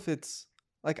don't know if it's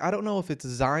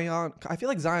Zion. I feel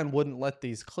like Zion wouldn't let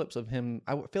these clips of him.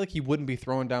 I feel like he wouldn't be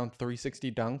throwing down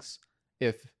 360 dunks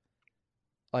if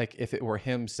it were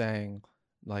him saying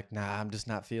like, nah, I'm just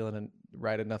not feeling it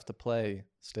right enough to play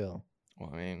still. Well,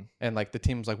 I mean, and like the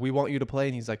team's like, we want you to play,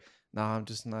 and he's like, nah, I'm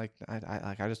just like,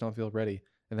 I just don't feel ready,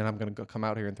 and then I'm gonna come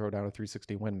out here and throw down a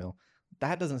 360 windmill.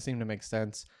 That doesn't seem to make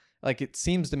sense. Like, it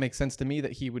seems to make sense to me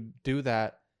that he would do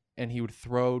that, and he would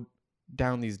throw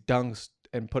down these dunks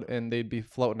and they'd be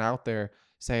floating out there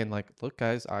saying like, look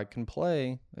guys, I can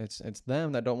play. It's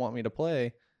them that don't want me to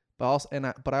play. But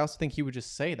I also think he would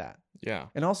just say that. Yeah.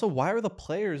 And also, why are the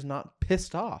players not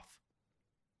pissed off?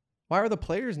 Why are the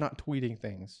players not tweeting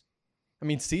things? I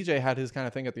mean, CJ had his kind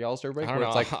of thing at the All-Star break where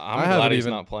it's like, I'm glad he's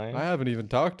not playing. I haven't even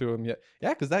talked to him yet. Yeah,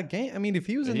 because that game, I mean, if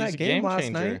he was in that game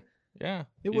last night, yeah,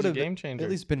 it would have at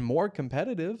least been more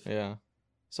competitive. Yeah.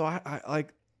 So I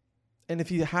like, and if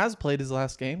he has played his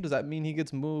last game, does that mean he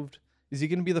gets moved? Is he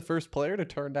going to be the first player to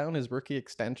turn down his rookie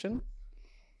extension,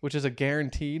 which is a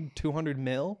guaranteed $200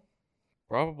 million?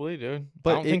 Probably, dude. But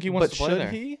I don't think he wants to play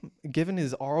there. Should he, given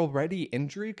his already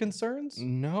injury concerns?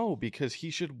 No, because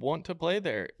he should want to play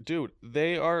there. Dude,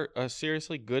 they are a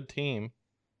seriously good team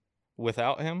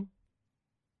without him.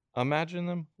 Imagine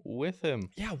them with him.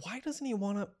 Yeah, why doesn't he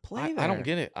want to play there? I don't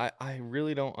get it. I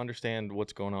really don't understand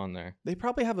what's going on there. They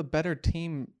probably have a better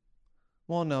team.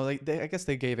 Well, no, they I guess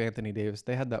they gave Anthony Davis.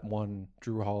 They had that one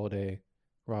Drew Holiday,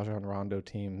 Rajon Rondo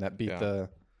team that beat the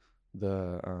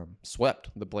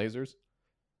swept the Blazers.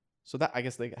 So that I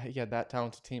guess he had that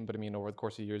talented team, but I mean over the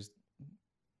course of years,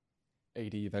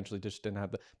 AD eventually just didn't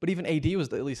have the. But even AD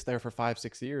was at least there for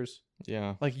 5-6 years.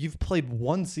 Yeah. Like you've played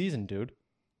one season, dude.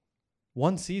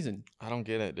 One season. I don't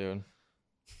get it, dude.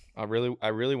 I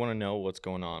really want to know what's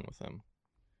going on with him,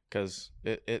 because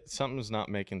something's not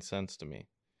making sense to me.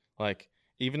 Like,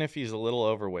 even if he's a little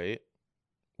overweight,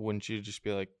 wouldn't you just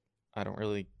be like, I don't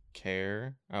really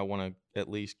care. I want to at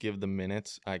least give the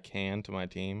minutes I can to my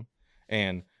team.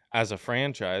 And as a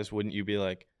franchise, wouldn't you be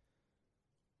like,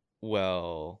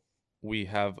 well, we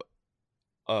have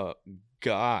a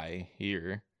guy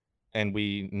here and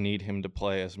we need him to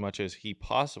play as much as he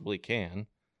possibly can,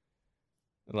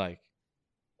 like,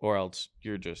 or else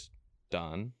you're just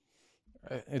done.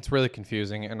 It's really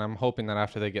confusing, and I'm hoping that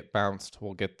after they get bounced,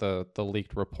 we'll get the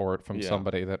leaked report from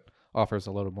somebody that offers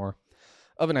a little more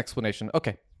of an explanation.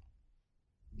 Okay.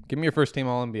 Give me your first team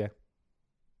All-NBA.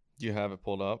 Do you have it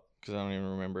pulled up? Because I don't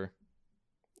even remember.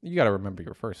 You got to remember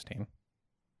your first team.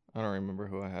 I don't remember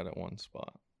who I had at one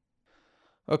spot.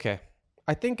 Okay.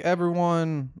 I think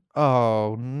everyone.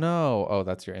 Oh no! Oh,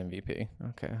 that's your MVP.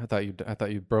 Okay, I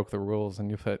thought you broke the rules and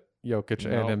you put Jokic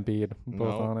and Embiid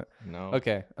both on it. No.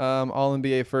 Okay. All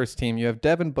NBA first team. You have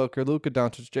Devin Booker, Luka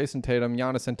Doncic, Jason Tatum,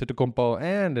 Giannis Antetokounmpo,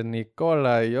 and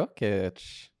Nikola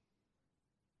Jokic.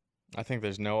 I think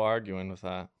there's no arguing with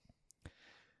that.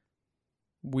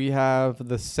 We have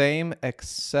the same,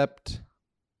 except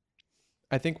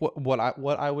I think what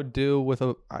I would do with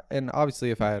and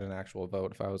obviously if I had an actual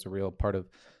vote, if I was a real part of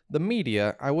the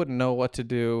media, I wouldn't know what to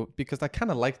do, because I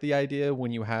kind of like the idea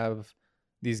when you have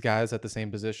these guys at the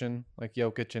same position, like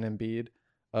Jokic and Embiid,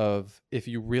 of if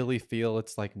you really feel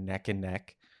it's like neck and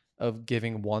neck, of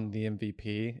giving one the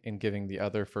MVP and giving the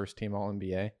other first team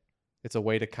All-NBA. It's a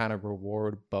way to kind of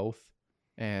reward both.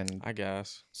 And I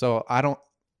guess. So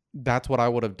that's what I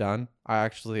would have done. I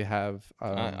actually have.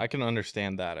 I can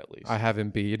understand that at least. I have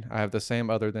Embiid. I have the same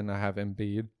other than I have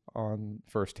Embiid on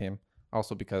first team.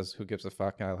 Also because who gives a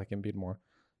fuck? I like Embiid more.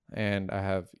 And I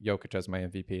have Jokic as my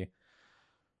MVP.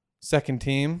 Second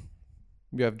team,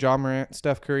 you have Ja Morant,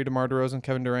 Steph Curry, DeMar DeRozan,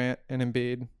 Kevin Durant, and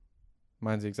Embiid.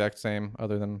 Mine's the exact same,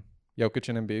 other than Jokic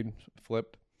and Embiid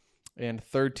flipped. And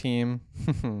third team,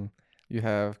 you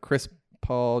have Chris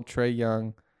Paul, Trae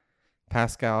Young,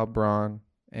 Pascal, Braun,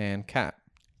 and Kat.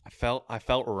 I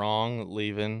felt wrong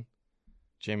leaving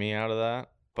Jimmy out of that,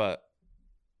 but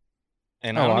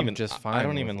I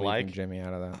don't even like Jimmy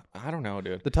out of that. I don't know,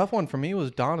 dude. The tough one for me was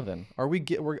Donovan. Are we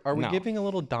giving a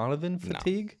little Donovan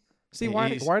fatigue? No. See,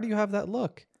 why do you have that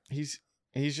look? He's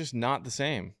just not the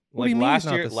same. What do you mean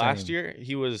last year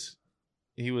he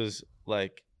was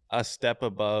like a step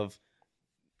above.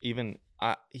 Even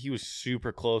he was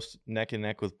super close, neck and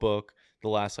neck with Book the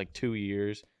last like 2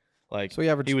 years. Like, so he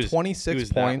averaged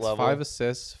 26 points, 5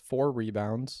 assists, 4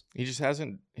 rebounds. He just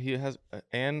hasn't. He has.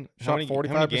 And shot 45%.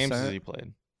 How many games has he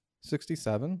played?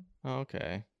 67. Oh,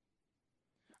 okay.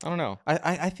 I don't know.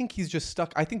 I think he's just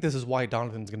stuck. I think this is why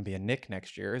Donovan's going to be a Knick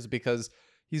next year, is because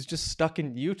he's just stuck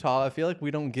in Utah. I feel like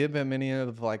we don't give him any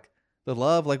of like the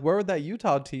love. Like, where would that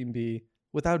Utah team be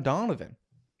without Donovan?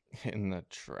 In the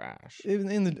trash.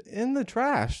 In the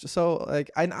trash. So like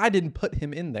I didn't put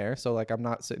him in there, so like I'm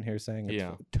not sitting here saying it's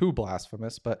too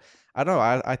blasphemous, but I don't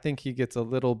know. I think he gets a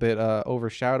little bit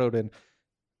overshadowed, and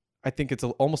I think it's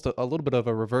almost a little bit of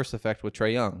a reverse effect with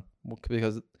Trae Young,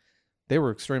 because they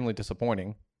were extremely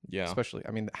disappointing. Yeah. Especially,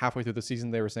 I mean, halfway through the season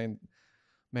they were saying,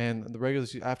 man, the regular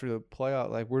season after the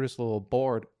playoff, like, we're just a little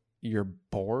bored. You're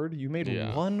bored? You made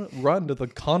one run to the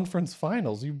conference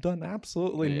finals. You've done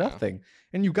absolutely nothing.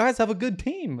 And you guys have a good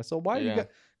team. So why do you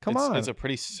come on? It's a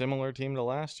pretty similar team to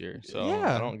last year. So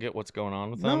I don't get what's going on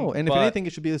with them. No, and if anything,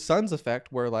 it should be the Suns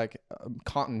effect, where like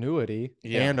continuity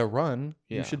and a run,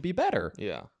 you should be better.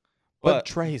 Yeah. But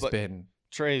Trae's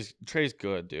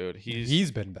good, dude.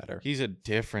 He's been better. He's a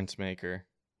difference maker.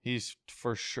 He's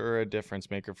for sure a difference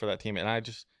maker for that team. And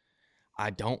I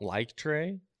don't like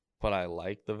Trae, but I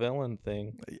like the villain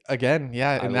thing. Again,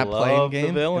 yeah, in that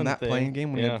playing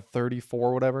game when he had 34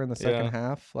 or whatever in the second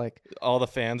half, like all the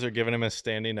fans are giving him a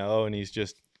standing O, and he's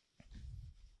just.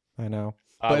 I know.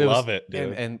 I love it,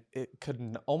 dude. And it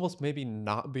could almost maybe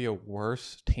not be a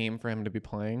worse team for him to be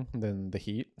playing than the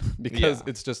Heat because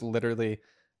it's just literally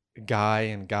guy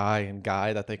and guy and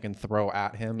guy that they can throw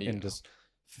at him and just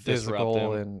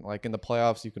physical. And like in the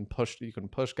playoffs, you can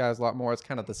push guys a lot more. It's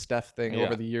kind of the Steph thing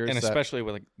over the years, and especially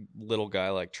with a little guy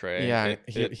like Trey. Yeah,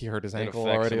 he hurt his ankle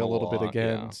already a little bit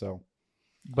again. Yeah. So,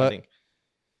 but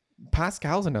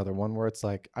Pascal's another one where it's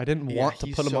like I didn't want to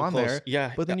put him on there.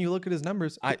 Yeah, but then you look at his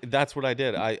numbers. That's what I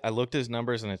did. I looked at his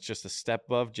numbers and it's just a step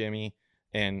above Jimmy,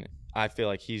 and I feel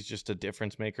like he's just a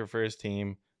difference maker for his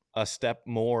team. A step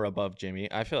more above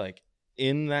Jimmy. I feel like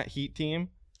in that Heat team,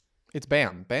 it's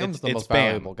Bam. Bam's the most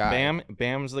valuable guy.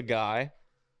 Bam's the guy,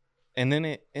 and then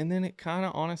it kind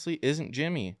of honestly isn't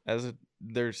Jimmy as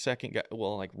their second guy.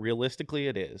 Well, like realistically,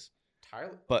 it is.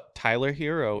 But Tyler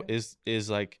Hero is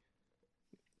like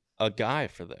a guy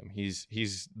for them.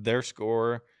 He's their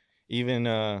scorer.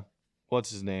 Even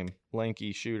what's his name?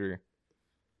 Lanky shooter.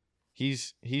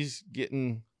 He's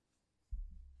getting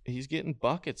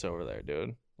buckets over there,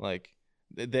 dude. Like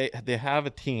they have a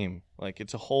team. Like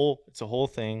it's a whole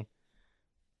thing.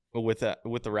 With the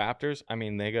Raptors, I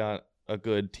mean, they got a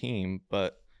good team,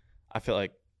 but I feel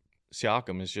like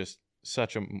Siakam is just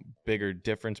such a bigger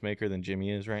difference maker than Jimmy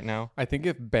is right now. I think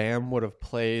if Bam would have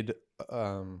played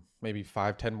maybe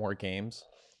 5-10 more games,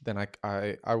 then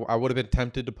I would have been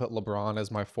tempted to put LeBron as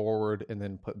my forward and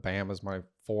then put Bam as my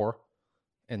 4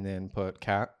 and then put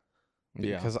Cat.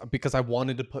 Because I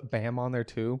wanted to put Bam on there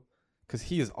too. Because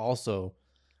he is also,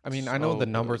 I mean, I know the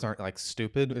numbers aren't like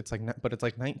stupid. It's like, but it's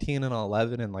like 19 and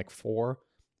 11 and like 4,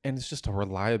 and it's just a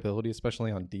reliability, especially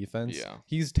on defense. Yeah,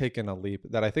 he's taken a leap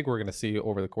that I think we're gonna see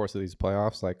over the course of these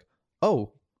playoffs. Like,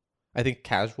 I think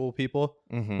casual people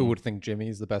who would think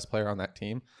Jimmy's the best player on that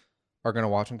team are gonna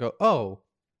watch and go,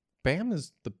 Bam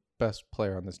is the best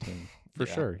player on this team for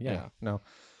sure. Yeah, no,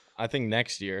 I think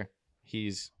next year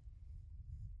he's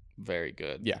very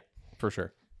good. Yeah, for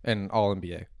sure, and All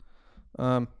NBA.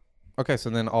 Okay, so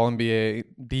then All NBA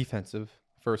defensive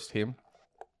first team.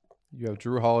 You have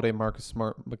Drew Holiday, Marcus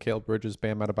Smart, Mikal Bridges,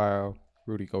 Bam Adebayo,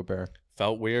 Rudy Gobert.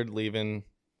 Felt weird leaving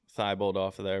Thibault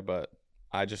off of there, but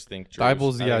I just think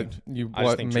Thibauld's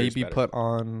maybe put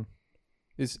on.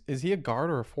 Is he a guard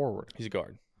or a forward? He's a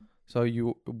guard. So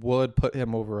you would put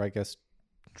him over, I guess,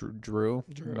 Drew,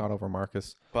 not over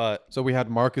Marcus. But so we had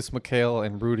Marcus, Mikal,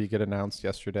 and Rudy get announced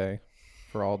yesterday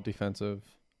for all defensive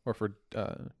or for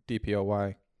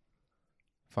DPOY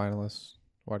finalists.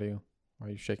 Why are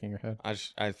you shaking your head?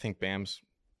 I think Bam's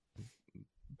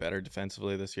better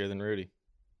defensively this year than Rudy.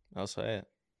 I'll say it.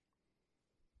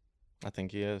 I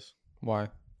think he is. Why?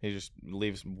 He just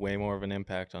leaves way more of an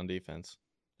impact on defense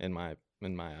in my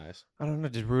eyes. I don't know.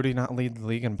 Did Rudy not lead the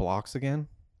league in blocks again?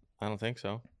 I don't think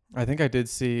so. I think I did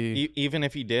see. Even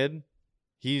if he did,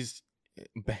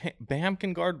 Bam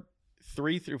can guard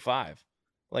 3 through 5.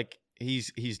 Like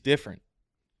he's different.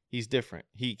 He's different.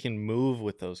 He can move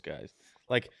with those guys.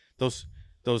 Like those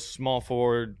small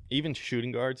forward, even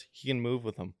shooting guards, he can move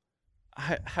with them.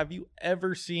 Have you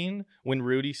ever seen when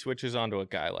Rudy switches onto a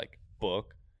guy like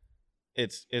Book?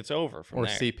 It's over from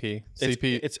there. Or CP.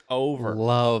 It's over.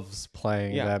 Loves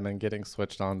playing them and getting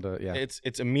switched onto. Yeah.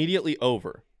 It's immediately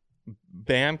over.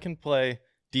 Bam can play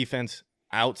defense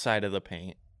outside of the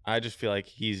paint. I just feel like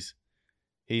he's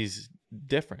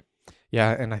different.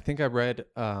 Yeah, and I think I read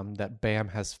that Bam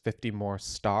has 50 more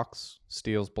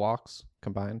steals, blocks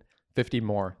combined. 50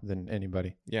 more than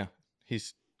anybody. Yeah,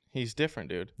 he's different,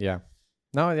 dude. Yeah.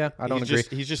 No, yeah, I don't agree.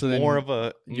 He's just more of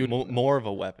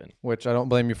a weapon. Which I don't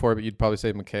blame you for, but you'd probably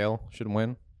say Mikal should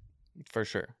win. For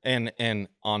sure. And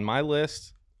on my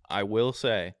list, I will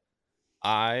say,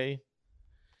 I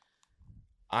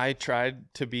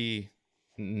tried to be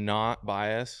not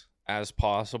biased as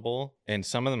possible, and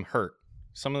some of them hurt.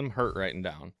 Some of them hurt writing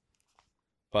down.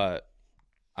 But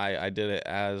I did it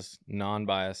as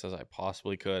non-biased as I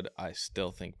possibly could. I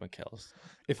still think Mikal's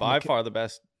by far the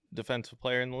best defensive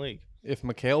player in the league. If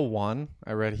Mikal won,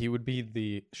 I read he would be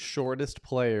the shortest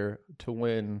player to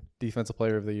win Defensive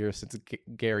Player of the Year since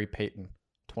Gary Payton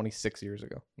 26 years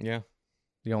ago. Yeah.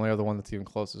 The only other one that's even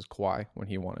close is Kawhi when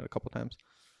he won it a couple times.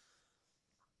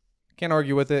 Can't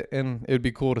argue with it, and it would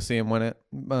be cool to see him win it.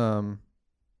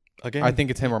 Again, I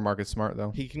think it's him or Marcus Smart,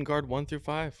 though. He can guard 1 through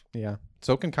 5. Yeah.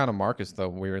 So can kind of Marcus, though,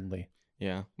 weirdly.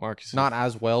 Yeah, Marcus. Not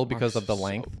as well because of the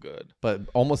length. So good. But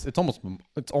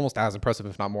it's almost as impressive,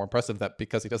 if not more impressive, that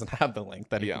because he doesn't have the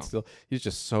length that he can still. He's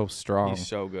just so strong. He's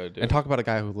so good, dude. And talk about a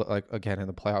guy who, like, again, in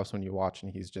the playoffs when you watch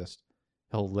and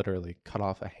he'll literally cut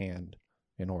off a hand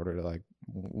in order to like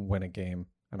win a game,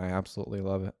 and I absolutely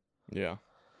love it. Yeah.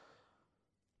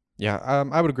 Yeah,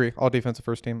 I would agree. All defensive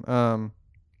first team.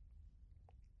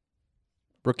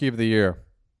 Rookie of the year.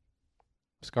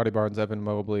 Scotty Barnes, Evan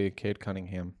Mobley, Cade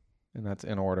Cunningham. And that's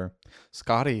in order.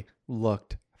 Scotty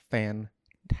looked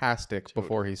fantastic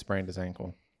before he sprained his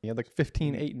ankle. He had like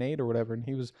 15, 8, and 8 or whatever, and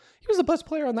he was the best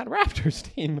player on that Raptors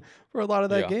team for a lot of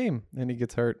that game, and he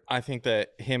gets hurt. I think that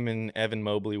him and Evan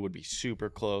Mobley would be super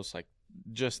close. Like,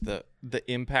 just the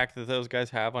impact that those guys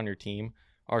have on your team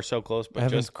are so close. But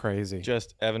Evan's crazy.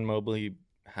 Just Evan Mobley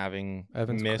having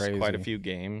missed quite a few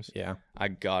games. Yeah. I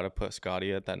got to put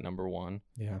Scotty at that number 1.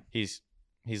 Yeah.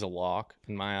 He's a lock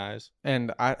in my eyes.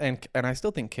 And I still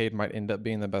think Cade might end up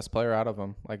being the best player out of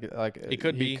them. Like he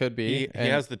could be. He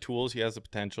has the tools. He has the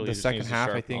potential. The second half,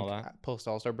 I think, post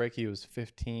All-Star break, he was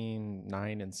 15,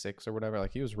 9, and 6 or whatever.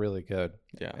 Like, he was really good.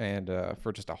 Yeah. And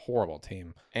for just a horrible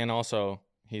team. And also,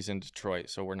 he's in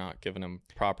Detroit, so we're not giving him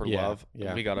proper love.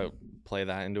 Yeah. We got to play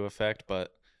that into effect.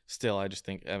 But still, I just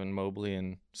think Evan Mobley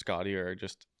and Scotty are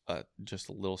just a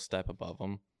little step above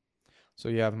them. So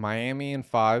you have Miami in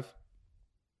 5.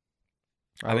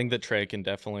 I think that Trey can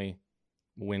definitely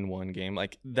win one game.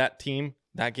 Like, that game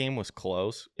was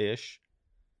close-ish,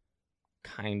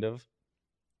 kind of.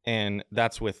 And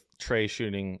that's with Trey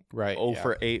shooting 0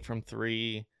 for 8 from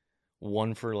 3,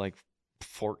 1 for like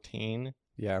 14.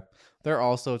 Yeah.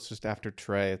 It's just after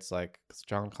Trey, it's like, 'cause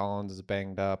John Collins is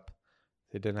banged up.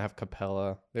 They didn't have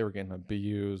Capella. They were getting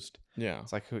abused. Yeah.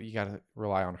 It's like, you got to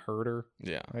rely on Herter,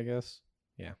 I guess.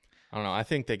 Yeah. I don't know. I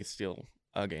think they could steal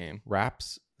a game.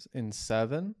 Raps in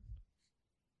 7.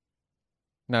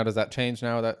 Now, does that change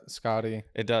now that Scotty?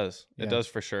 It does. It does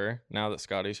for sure. Now that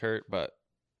Scotty's hurt, but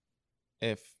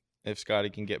if Scotty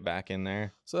can get back in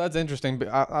there, so that's interesting. But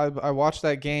I watched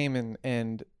that game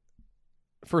and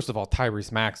first of all,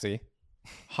 Tyrese Maxey,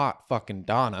 hot fucking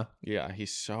Donna. Yeah,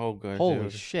 he's so good. Holy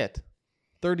dude. shit.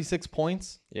 36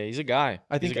 points. Yeah, he's a guy.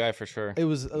 He's a guy for sure. It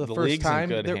was the first league's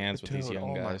time. in good hands with these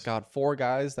young guys. Oh my God, 4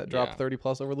 guys that dropped 30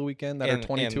 plus over the weekend that are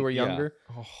 22 or younger.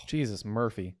 Oh, Jesus,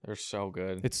 Murphy. they're so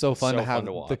good. It's so fun to have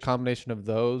watch. the combination of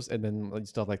those, and then you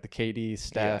still have like the KD,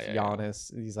 Steph,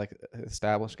 Giannis, these like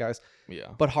established guys.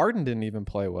 Yeah. But Harden didn't even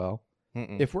play well.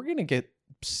 Mm-mm. If we're gonna get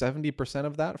 70%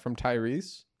 of that from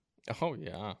Tyrese. Oh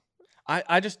yeah.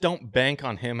 I just don't bank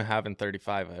on him having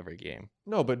 35 every game.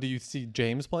 No, but do you see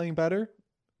James playing better?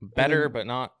 But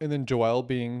not. And then Joel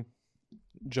being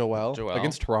Joel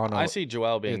against Toronto. I see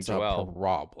Joel being it's Joel. a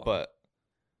problem.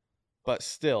 But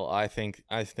still, I think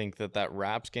that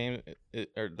Raps game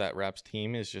or that Raps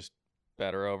team is just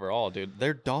better overall, dude.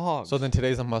 They're dogs. So then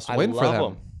today's a must-win for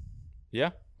them.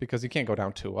 Yeah, because you can't go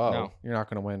down 2-0. No. You're not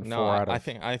going to win 4 out of.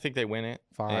 I think they win it.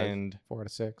 5 and 4 out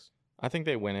of 6. I think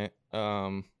they win it.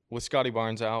 With Scotty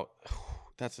Barnes out,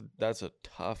 that's a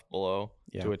tough blow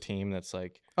to a team that's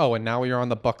like. Oh, and now you're on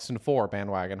the Bucks and 4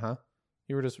 bandwagon, huh?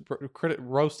 You were just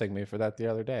roasting me for that the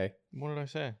other day. What did I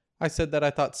say? I said that I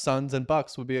thought Suns and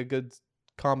Bucks would be a good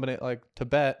combination, like to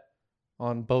bet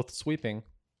on both sweeping.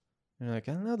 And you're like,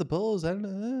 I don't know, the Bulls. I don't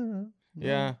know.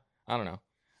 Yeah, I don't know.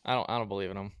 I don't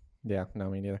believe in them. Yeah, no,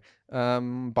 me neither.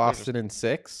 Boston in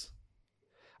 6.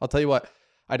 I'll tell you what.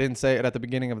 I didn't say it at the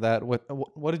beginning of that.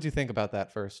 What did you think about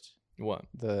that first? What?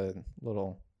 The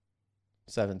little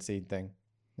 7 seed thing.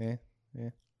 Yeah.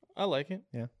 I like it.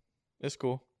 Yeah. It's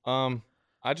cool.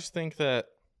 I just think that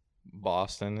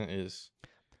Boston is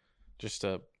just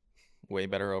a way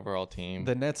better overall team.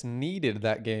 The Nets needed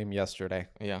that game yesterday.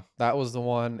 Yeah. That was the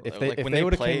one. If they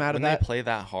would have came out of that, that, they play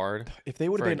that hard. If they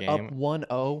would have been up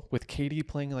 1-0 with KD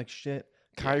playing like shit,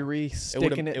 Kyrie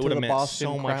sticking it to the Boston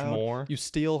so crowd, much more. You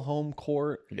steal home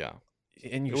court. Yeah.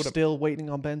 And you're still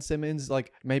waiting on Ben Simmons.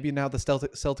 Like, maybe now the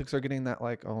Celtics are getting that,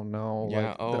 like, oh no, yeah,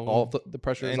 like, all the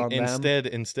pressure is on them.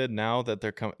 Instead, now that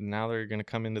they're going to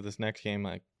come into this next game,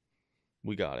 like,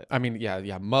 we got it. I mean,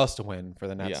 yeah, must win for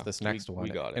the Nets. Yeah, this next one, we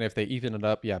got it. And if they even it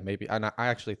up, yeah, maybe. And I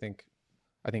actually think,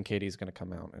 KD's going to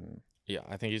come out and. Yeah,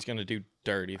 I think he's going to do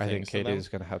dirty I things. think KD is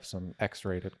going to have some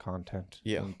X-rated content.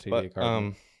 Yeah, but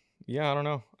yeah, I don't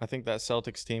know. I think that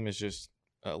Celtics team is just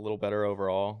a little better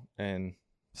overall, and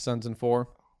Suns in 4.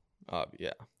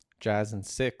 Yeah. Jazz in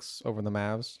 6 over the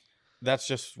Mavs. That's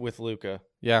just with Luka.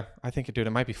 Yeah, I think dude,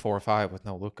 it might be 4 or 5 with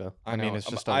no Luka. I mean, it's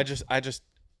just.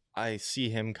 I see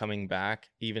him coming back,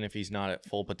 even if he's not at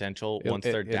full potential. Once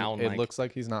they're down, it looks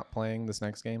like he's not playing this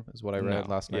next game. Is what I read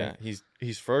last night. Yeah,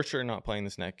 he's for sure not playing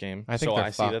this next game. I think I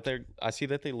see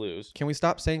that they lose. Can we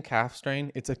stop saying calf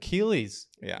strain? It's Achilles.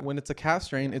 Yeah. When it's a calf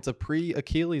strain, it's a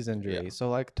pre-Achilles injury. Yeah. So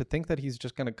like to think that he's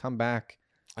just gonna come back.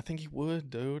 I think he would,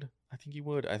 dude. I think he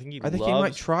would. I think he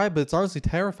might try, but it's honestly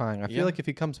terrifying. I feel like if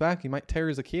he comes back, he might tear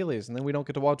his Achilles, and then we don't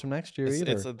get to watch him next year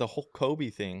either. It's the whole Kobe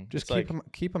thing. Just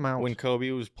keep him out. When Kobe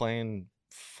was playing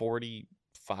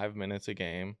 45 minutes a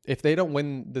game. If they don't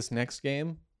win this next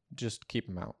game, just keep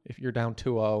them out. If you're down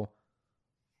 2-0,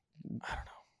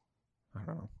 I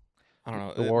don't know. The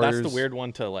That's the Warriors- weird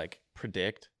one to like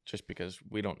predict, just because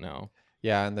we don't know.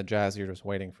 Yeah, and the Jazz, you're just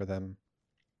waiting for them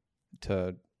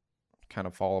to kind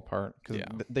of fall apart because Yeah.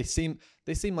 they seem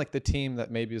like the team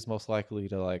that maybe is most likely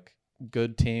to like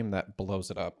good team that blows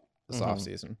it up this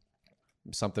offseason.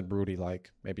 Something Rudy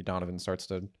like. Maybe Donovan starts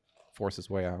to force his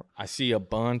way out. I see a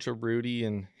bunch of Rudy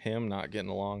and him not getting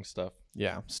along stuff.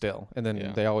 Yeah, still. And then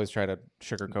Yeah. they always try to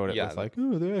sugarcoat it with like,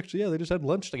 oh, they actually, they just had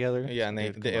lunch together. Yeah, and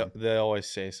Dude, come they on. they always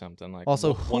say something like.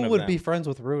 Also, one who of would them. be friends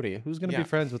with Rudy? Who's going to be Yeah.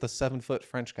 friends with a 7-foot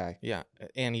French guy? Yeah,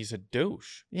 and he's a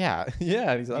douche. Yeah,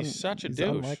 yeah. He's such a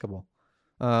douche. Unlikable.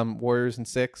 Warriors in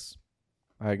 6.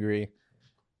 I agree.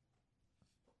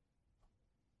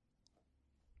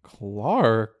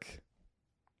 Clark,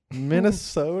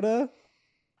 Minnesota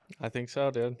I think so,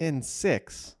 dude. in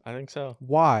 6. I think so.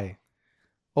 Why?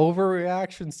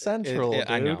 Overreaction Central, dude.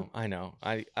 I know.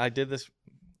 I did this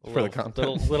For the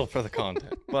content. little for the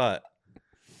content, but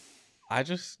I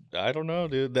don't know,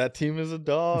 dude. That team is a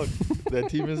dog. That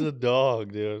team is a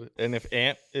dog, dude. And if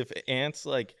Ant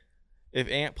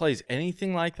plays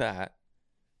anything like that,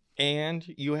 and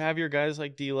you have your guys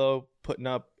like D'Lo putting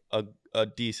up a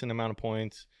decent amount of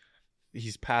points,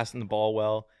 he's passing the ball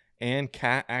well, and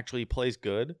Cat actually plays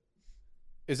good.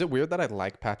 Is it weird that I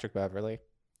like Patrick Beverly?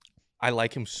 I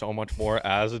like him so much more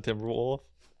as a Timberwolf.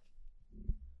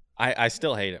 I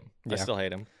still hate him. Yeah. I still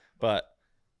hate him. But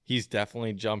he's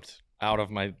definitely jumped out of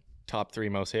my top 3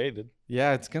 most hated.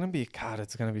 Yeah, it's going to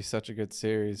be such a good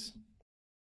series.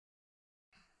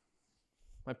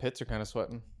 My pits are kind of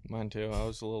sweating. Mine too. I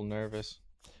was a little nervous.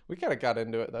 We kind of got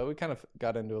into it, though. We kind of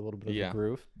got into a little bit of Yeah. a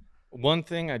groove. One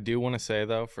thing I do want to say,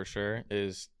 though, for sure,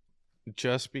 is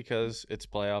just because it's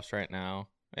playoffs right now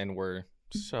and we're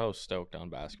so stoked on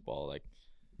basketball, like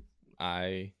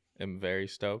I am very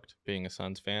stoked being a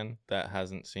Suns fan that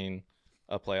hasn't seen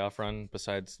a playoff run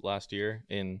besides last year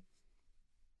in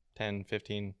 10,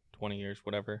 15, 20 years,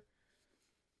 whatever.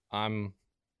 I'm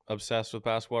obsessed with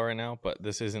basketball right now, but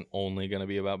this isn't only going to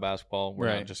be about basketball. We're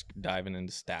Right. not just diving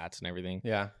into stats and everything.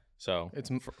 Yeah. So It's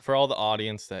for all the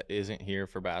audience that isn't here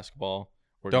for basketball,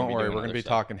 Don't worry, doing we're going to other be stuff.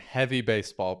 talking heavy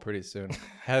baseball pretty soon.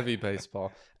 Heavy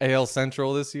baseball. AL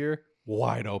Central this year,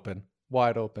 wide open.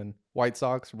 Wide open. White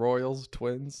Sox, Royals,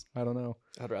 Twins. I don't know.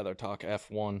 I'd rather talk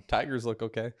F1. Tigers look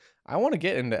okay. I want to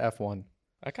get into F1.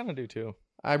 I kind of do too.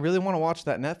 I really want to watch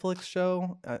that Netflix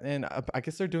show. And I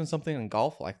guess they're doing something in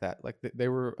golf like that. Like they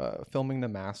were filming the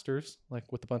Masters,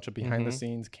 like with a bunch of behind the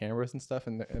scenes cameras and stuff.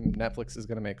 And Netflix is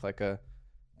going to make like a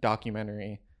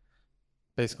documentary.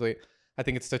 Basically, I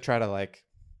think it's to try to like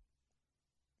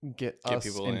get us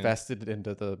people in. invested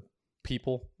into the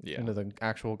people, Yeah. into the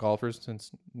actual golfers,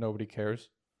 since nobody cares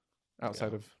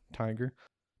outside of Tiger.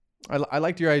 I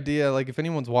liked your idea. Like if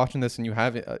anyone's watching this and you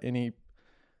have any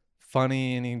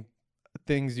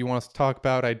things you want us to talk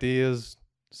about, ideas,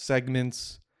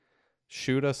 segments,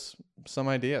 shoot us some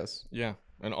ideas. Yeah.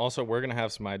 And also, we're going to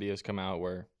have some ideas come out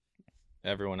where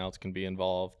everyone else can be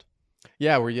involved.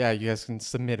 Yeah, you guys can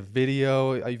submit a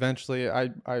video eventually. I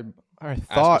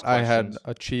thought I had questions.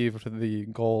 achieved the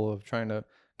goal of trying to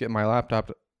get my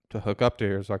laptop to hook up to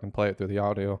here so I can play it through the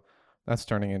audio. That's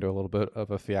turning into a little bit of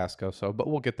a fiasco. So, but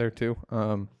we'll get there too.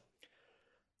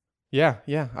 Yeah.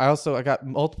 I got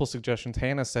multiple suggestions.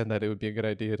 Hannah said that it would be a good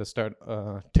idea to start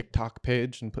a TikTok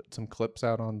page and put some clips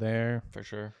out on there. For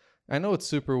sure. I know it's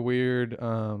super weird.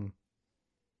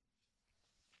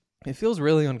 It feels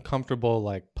really uncomfortable,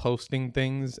 like posting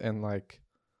things and like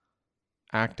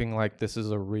acting like this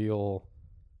is a real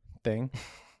thing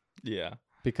Yeah.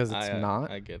 because it's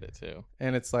not. I get it too.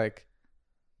 And it's like,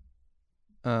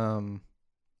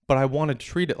 but I want to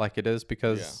treat it like it is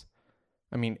because,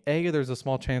 I mean, there's a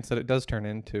small chance that it does turn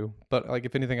into, but like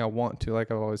if anything, I want to, like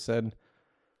I've always said,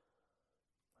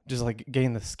 just like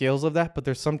gain the skills of that. But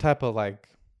there's some type of like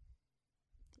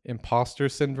imposter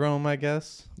syndrome, I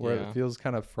guess, where Yeah. it feels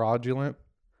kind of fraudulent.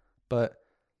 But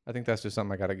I think that's just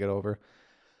something I got to get over.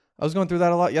 I was going through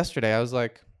that a lot yesterday. I was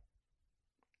like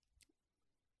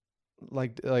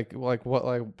what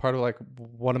part of like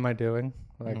what am I doing?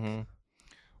 Like Mhm.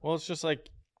 Well, it's just like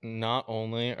not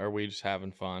only are we just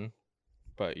having fun,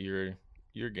 but you're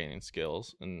gaining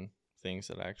skills and things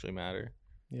that actually matter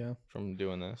yeah. from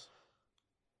doing this.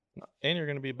 And you're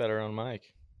going to be better on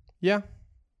mic. Yeah.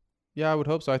 Yeah, I would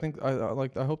hope so. I think I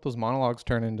hope those monologues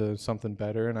turn into something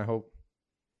better, and I hope,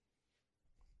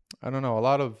 I don't know, a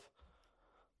lot of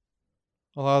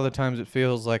the times it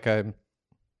feels like I'm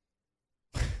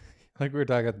like we were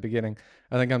talking at the beginning.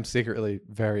 I think I'm secretly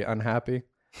very unhappy,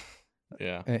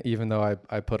 Yeah. even though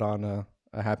I put on a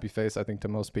happy face, I think, to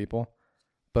most people.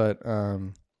 But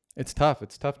it's tough.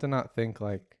 It's tough to not think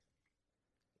like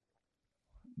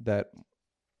that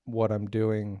what I'm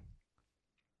doing.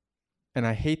 And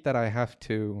I hate that I have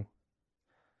to,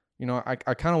 I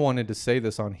kind of wanted to say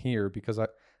this on here because I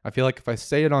feel like if I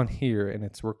say it on here and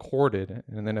it's recorded,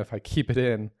 and then if I keep it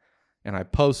in and I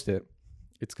post it,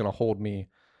 it's going to hold me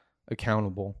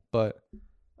accountable. But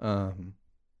I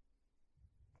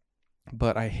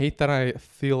hate that I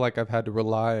feel like I've had to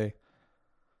rely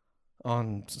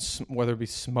on whether it be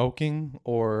smoking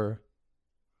or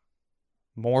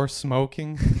more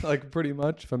smoking, like pretty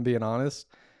much, if I'm being honest,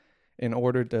 in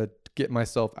order to get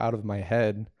myself out of my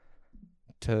head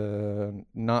to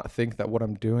not think that what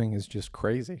I'm doing is just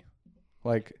crazy.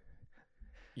 Like,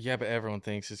 yeah, but everyone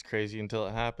thinks it's crazy until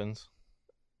it happens.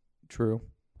 True.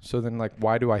 So then, like,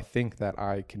 why do I think that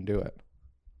I can do it?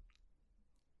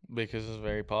 Because it's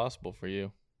very possible for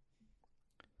you.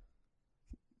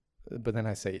 But then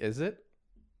I say, is it?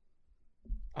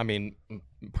 I mean,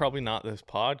 probably not this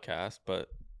podcast, but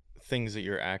things that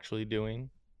you're actually doing,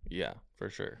 yeah, for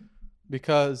sure.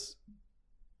 Because,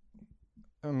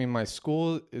 I mean, my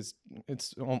school it's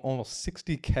almost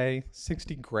 60K,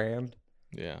 60 grand.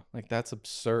 Yeah. Like, that's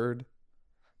absurd.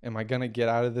 Am I going to get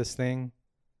out of this thing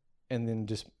and then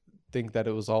just think that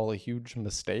it was all a huge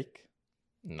mistake?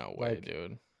 No way, Like,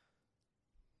 dude.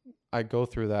 I go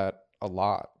through that a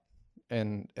lot.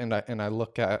 And I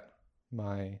look at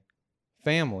my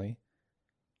family.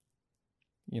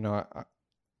 I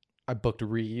booked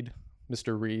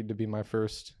Mr. Reed, to be my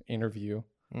first interview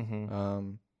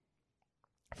for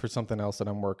something else that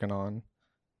I'm working on.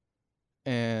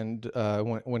 And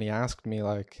when he asked me,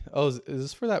 like, oh, is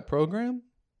this for that program?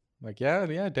 I'm like,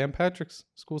 yeah, Dan Patrick's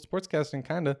School of Sportscasting,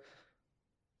 kind of.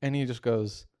 And he just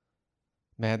goes,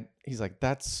 man, he's like,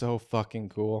 that's so fucking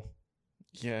cool.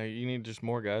 Yeah, you need just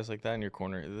more guys like that in your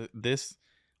corner. This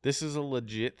is a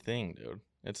legit thing, dude.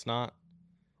 It's not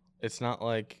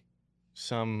like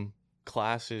some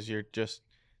classes you're just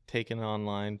taking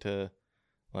online to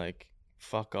like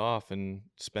fuck off and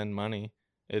spend money.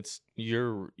 It's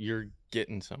you're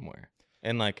getting somewhere.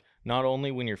 And like not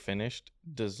only when you're finished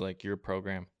does like your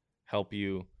program help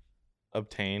you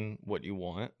obtain what you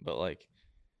want, but like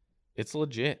it's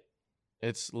legit.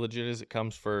 It's legit as it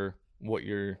comes for what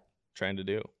you're trying to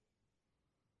do.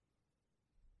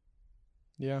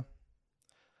 Yeah.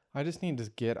 I just need to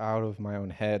get out of my own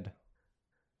head.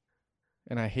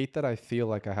 And I hate that I feel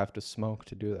like I have to smoke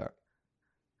to do that.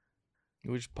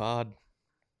 We'll just pod.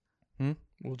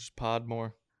 We'll just pod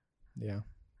more. Yeah.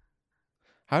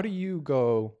 How do you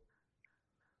go?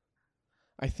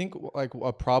 I think like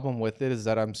a problem with it is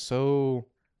that I'm so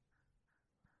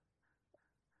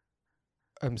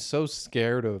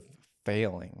scared of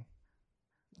failing.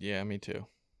 Yeah, me too.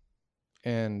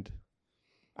 And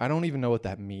I don't even know what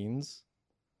that means,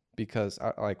 because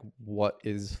what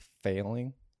is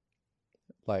failing?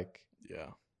 Like, yeah.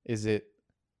 Is it,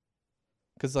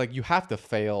 because like you have to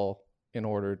fail in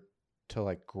order to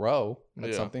like grow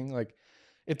at something. Like,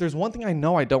 if there's one thing I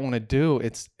know I don't want to do,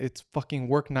 it's fucking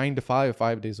work 9 to 5,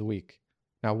 5 days a week.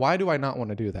 Now, why do I not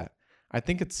want to do that? I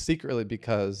think it's secretly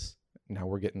because now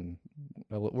we're getting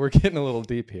a little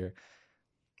deep here.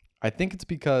 I think it's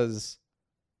because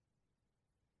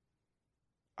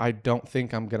I don't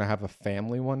think I'm going to have a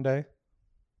family one day.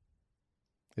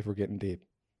 If we're getting deep.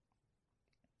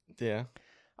 Yeah.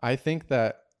 I think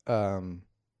that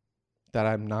that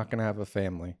I'm not going to have a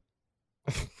family.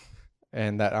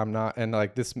 And that I'm not, and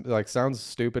like this like sounds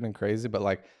stupid and crazy, but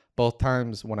like both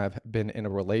times when I've been in a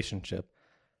relationship,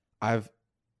 I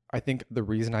think the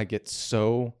reason I get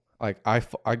so like I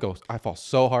fall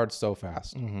so hard so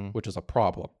fast, which is a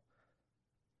problem.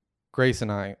 Grace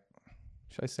and I,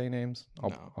 should I say names?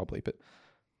 I'll bleep it.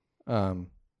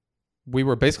 We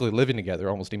were basically living together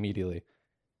almost immediately.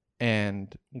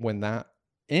 And when that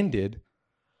ended,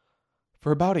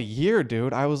 for about a year,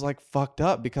 dude, I was like fucked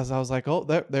up because I was like, oh,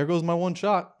 there goes my one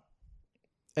shot.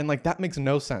 And like that makes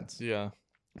no sense. Yeah.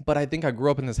 But I think I grew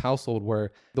up in this household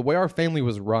where the way our family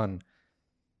was run,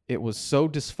 it was so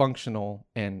dysfunctional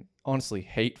and honestly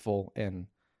hateful, and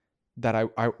that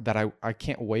I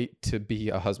can't wait to be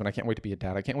a husband. I can't wait to be a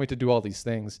dad. I can't wait to do all these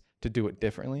things to do it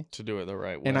differently. To do it the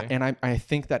right way. And I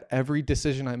think that every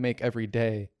decision I make every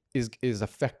day is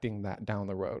affecting that down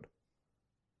the road.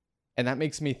 And that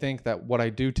makes me think that what I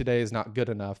do today is not good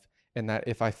enough, and that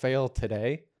if I fail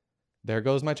today, there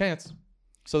goes my chance.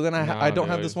 So then I don't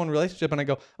have this one relationship, and I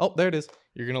go, oh, there it is.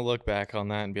 You're gonna look back on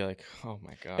that and be like, oh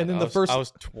my god. And then I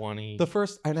was 20. The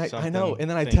first, and I know, and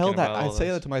then I tell that I say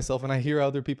that to myself, and I hear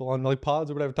other people on like pods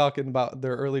or whatever talking about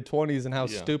their early 20s and how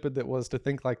stupid it was to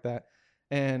think like that,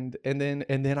 and then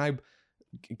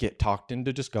get talked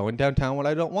into just going downtown when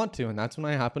I don't want to. And that's when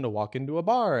I happen to walk into a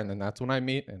bar, and then that's when I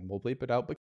meet, and we'll bleep it out.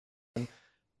 But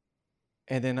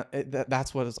and then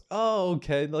that's what it's, oh,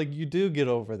 okay. Like, you do get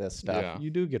over this stuff. Yeah. You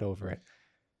do get over it.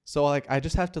 So like, I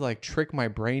just have to like trick my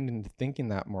brain into thinking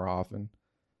that more often,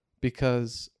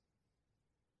 because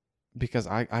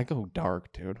I go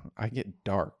dark, dude. I get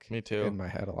dark. Me too. In my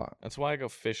head a lot. That's why I go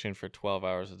fishing for 12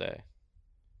 hours a day,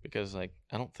 because like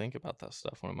I don't think about that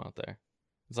stuff when I'm out there.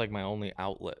 It's like my only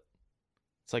outlet.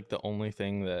 It's like the only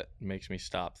thing that makes me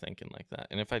stop thinking like that.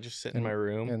 And if I just sit in my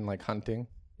room and like hunting.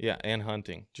 Yeah, and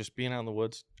hunting. Just being out in the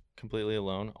woods completely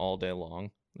alone all day long.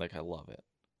 Like, I love it.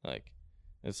 Like,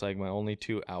 it's like my only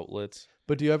two outlets.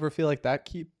 But do you ever feel like that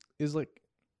is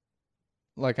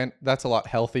that's a lot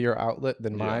healthier outlet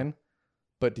than mine?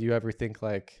 But do you ever think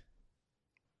like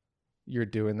you're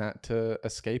doing that to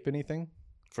escape anything?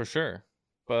 For sure.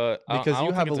 But because I you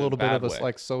don't have think a little bit of way.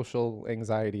 like social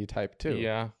anxiety type too.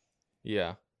 Yeah.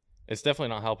 Yeah. It's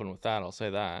definitely not helping with that. I'll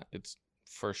say that. It's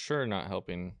for sure not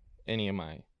helping any of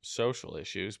my social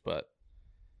issues, but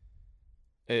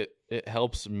it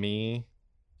helps me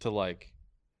to like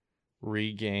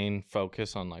regain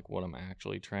focus on like what I'm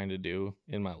actually trying to do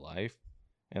in my life.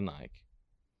 And like,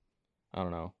 I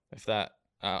don't know if that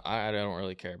I don't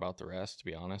really care about the rest, to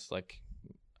be honest. Like,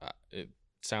 it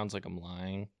sounds like I'm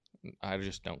lying. I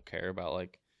just don't care about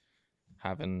like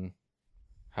having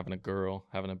a girl,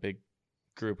 having a big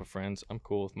group of friends. I'm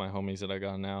cool with my homies that I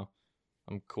got now.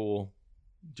 I'm cool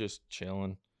just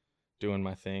chilling, doing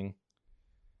my thing.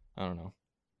 I don't know.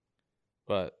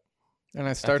 But and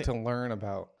I start to learn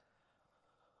about,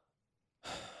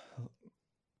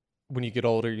 when you get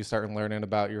older, you start learning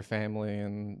about your family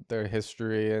and their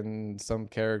history and some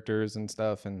characters and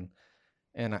stuff, and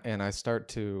I start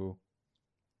to,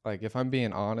 like, if I'm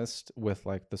being honest with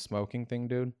like the smoking thing,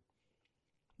 dude,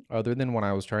 other than when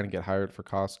I was trying to get hired for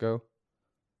Costco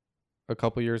a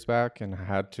couple years back and I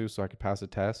had to so I could pass a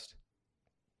test,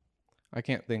 I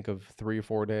can't think of 3 or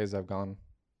 4 days I've gone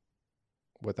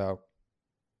without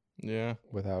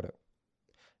it.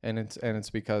 And it's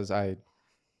because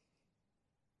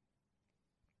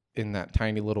in that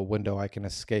tiny little window I can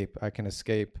escape.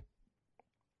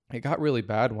 It got really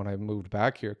bad when I moved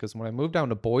back here, because when I moved down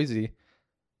to Boise,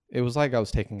 it was like I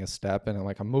was taking a step, and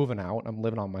I'm moving out. I'm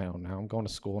living on my own now. I'm going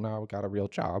to school now. I got a real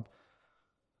job.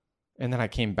 And then I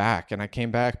came back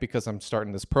because I'm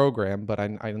starting this program, but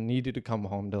I needed to come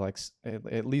home to like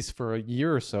at least for a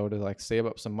year or so to like save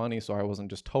up some money, so I wasn't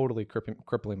just totally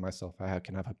crippling myself. I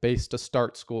can have a base to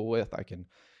start school with. I can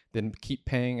then keep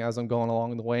paying as I'm going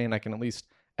along the way, and I can at least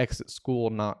exit school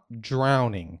not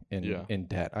drowning in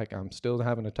debt. I'm still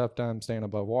having a tough time staying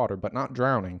above water, but not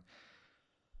drowning.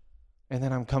 And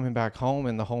then I'm coming back home,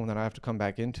 and the home that I have to come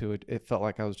back into, it felt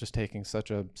like I was just taking such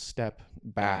a step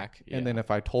back. Yeah. And then if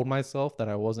I told myself that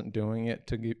I wasn't doing it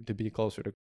to be closer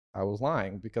to, I was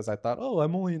lying, because I thought, oh,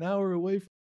 I'm only an hour away from,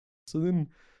 so then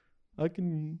I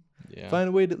can find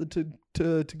a way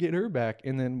to get her back.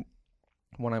 And then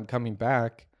when I'm coming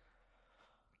back,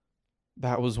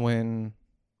 that was when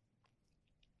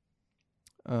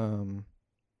the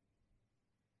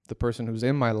person who's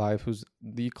in my life, who's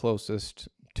the closest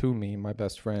to me, my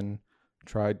best friend,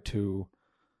 tried to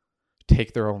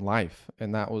take their own life.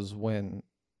 And that was when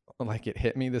like it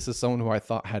hit me. This is someone who I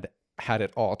thought had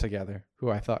it all together, who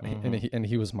I thought, and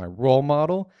he was my role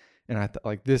model. And I thought,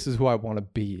 like, this is who I want to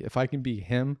be. If I can be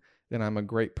him, then I'm a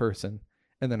great person.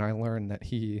 And then I learned that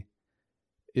he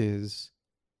is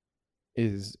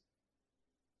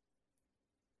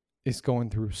going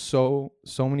through so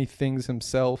many things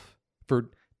himself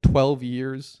for 12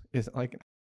 years. Is like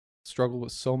struggle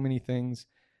with so many things,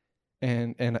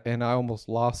 and I almost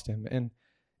lost him. And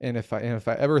if I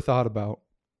ever thought about,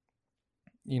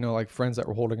 like friends that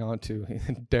we're holding on to,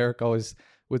 Derek always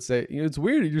would say, it's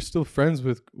weird you're still friends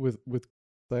with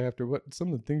after what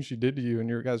some of the things she did to you in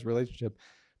your guys' relationship.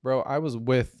 Bro, I was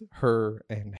with her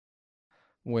and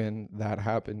when that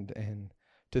happened, and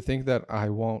to think that I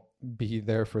won't be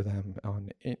there for them on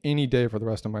any day for the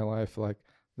rest of my life, like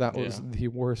that was the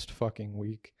worst fucking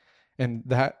week. And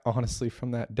that, honestly,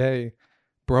 from that day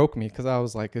broke me, because I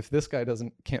was like, if this guy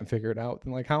can't figure it out,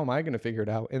 then like, how am I going to figure it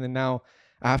out? And then now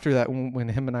after that, when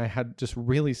him and I had just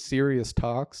really serious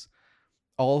talks,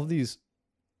 all of these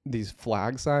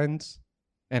flag signs,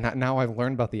 and now I've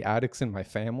learned about the addicts in my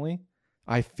family.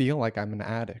 I feel like I'm an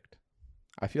addict.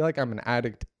 I feel like I'm an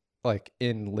addict, like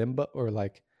in limbo or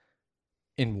like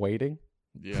in waiting.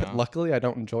 Yeah. Luckily, I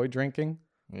don't enjoy drinking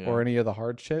or any of the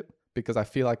hard shit, because I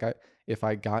feel like if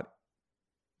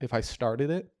I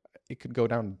started it, it could go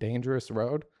down a dangerous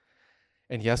road.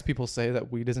 And yes, people say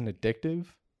that weed isn't addictive,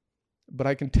 but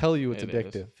I can tell you it's It is.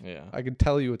 addictive. Yeah. I can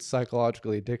tell you it's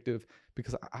psychologically addictive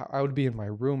because I would be in my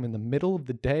room in the middle of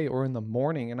the day or in the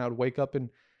morning, and I would wake up and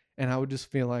I would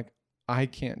just feel like I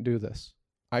can't do this.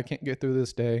 I can't get through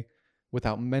this day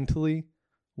without mentally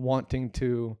wanting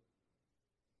to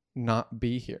not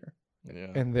be here.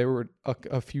 Yeah. And there were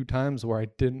a few times where I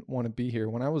didn't want to be here.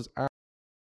 When I was out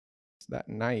that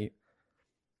night,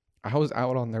 I was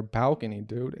out on their balcony,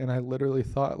 dude, and I literally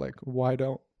thought, like, why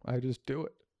don't I just do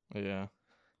it? Yeah.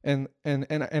 And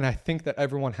I think that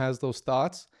everyone has those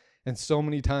thoughts, and so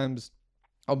many times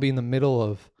I'll be in the middle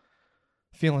of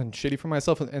feeling shitty for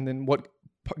myself, and then what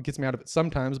gets me out of it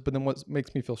sometimes, but then what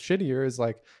makes me feel shittier is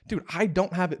like, dude, I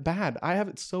don't have it bad. I have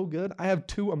it so good. I have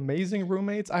 2 amazing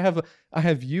roommates. I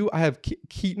have you. I have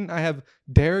Keaton. I have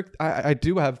Derek. I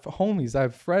do have homies. I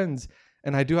have friends,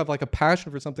 and I do have like a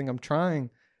passion for something I'm trying,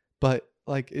 but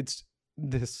like it's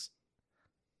this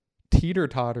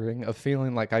teeter-tottering of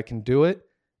feeling like I can do it,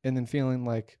 and then feeling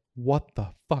like, what the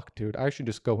fuck, dude? I should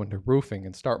just go into roofing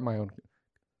and start my own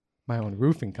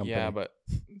roofing company. Yeah, but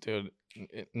dude,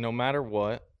 no matter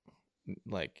what,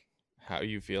 like how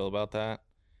you feel about that,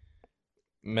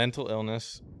 mental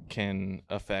illness can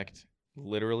affect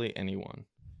literally anyone.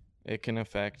 It can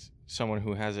affect someone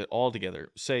who has it all together.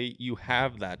 Say you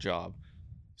have that job.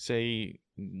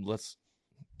 Let's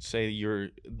say you're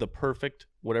the perfect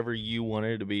whatever you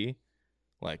wanted to be.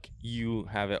 Like you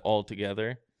have it all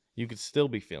together. You could still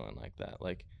be feeling like that.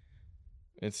 Like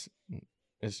it's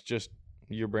just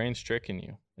your brain's tricking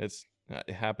you.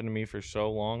 It happened to me for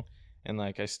so long, and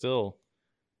like I still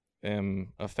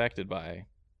am affected by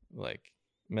like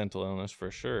mental illness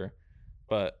for sure,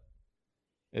 but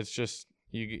it's just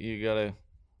you gotta,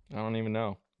 I don't even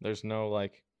know, there's no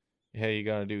like, hey, you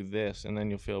gotta do this and then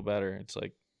you'll feel better. It's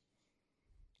like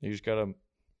you just gotta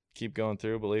keep going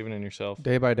through, believing in yourself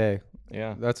day by day.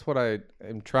 Yeah, That's what I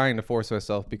am trying to force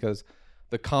myself, because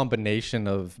the combination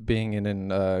of being in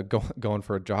and going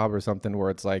for a job or something where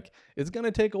it's like it's gonna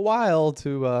take a while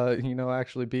to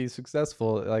actually be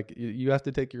successful. Like you have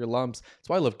to take your lumps. That's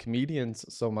why I love comedians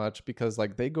so much, because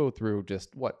like they go through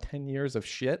just 10 years of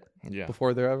shit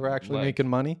before they're ever actually making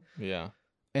money. Yeah.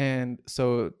 And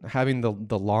so having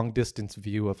the long distance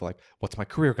view of like, what's my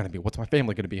career going to be? What's my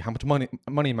family going to be? How much money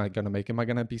am I going to make? Am I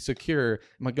going to be secure?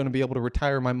 Am I going to be able to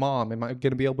retire my mom? Am I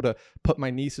going to be able to put my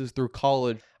nieces through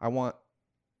college? I want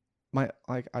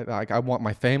I want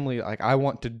my family. Like I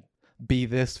want to be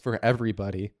this for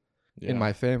everybody in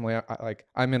my family.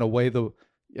 I'm in a way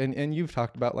and you've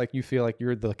talked about like, you feel like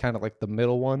you're the kind of like the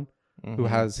middle one who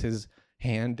has his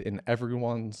hand in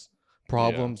everyone's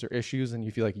problems or issues, and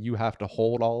you feel like you have to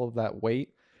hold all of that weight.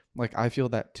 Like I feel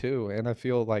that too, and I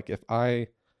feel like I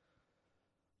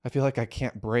feel like I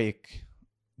can't break,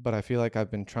 but I feel like I've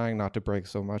been trying not to break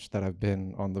so much that I've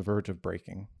been on the verge of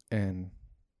breaking. And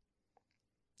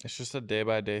it's just a day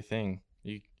by day thing.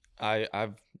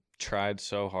 I've tried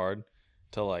so hard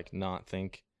to like not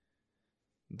think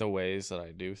the ways that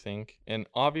I do think, and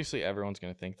obviously everyone's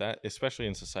going to think that, especially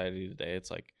in society today.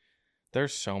 It's like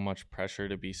there's so much pressure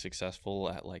to be successful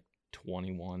at like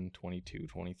 21, 22,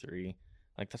 23.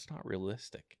 Like that's not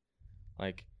realistic.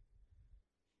 Like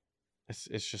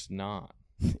it's just not.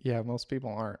 Yeah, most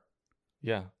people aren't.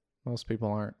 Yeah. Most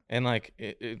people aren't. And like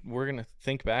we're going to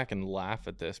think back and laugh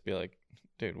at this, be like,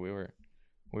 dude, we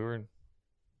were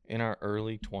in our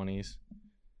early 20s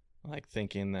like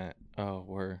thinking that, oh,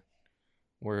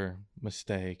 we're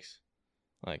mistakes.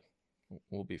 Like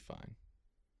we'll be fine.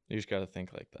 You just got to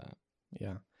think like that.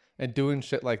 Yeah. And doing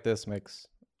shit like this makes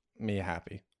me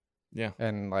happy. Yeah.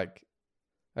 And like,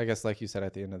 I guess like you said,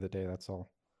 at the end of the day, that's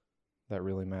all that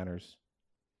really matters.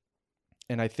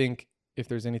 And I think if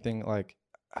there's anything like,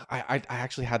 I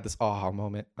actually had this aha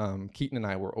moment. Keaton and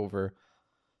I were over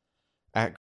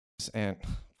at and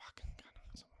fucking God,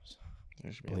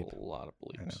 there should be a lot of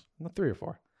bleeps. Not 3 or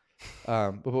 4.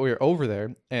 But we were over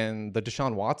there, and the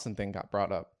Deshaun Watson thing got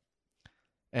brought up.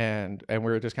 And we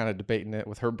were just kind of debating it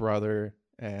with her brother,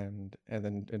 and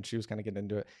she was kind of getting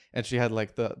into it, and she had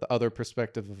like the other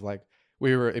perspective of like,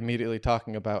 we were immediately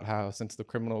talking about how since the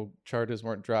criminal charges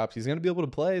weren't dropped, he's going to be able to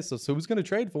play. So who's going to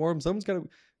trade for him? Someone's going to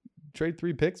trade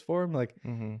 3 picks for him. Like,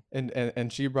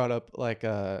 and she brought up like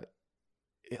that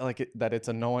it's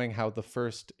annoying how the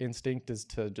first instinct is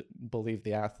to believe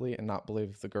the athlete and not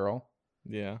believe the girl.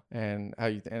 Yeah. And how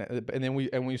you and then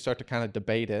we start to kind of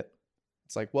debate it.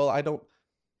 It's like, well, I don't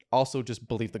also just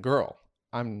believe the girl.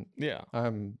 I'm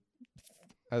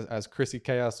as Chrissy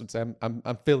Chaos would say,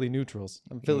 I'm Philly neutrals.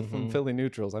 I'm from Philly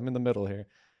neutrals. I'm in the middle here.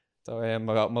 So I am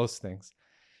about most things.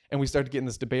 And we started getting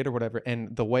this debate or whatever.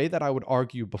 And the way that I would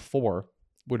argue before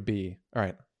would be, all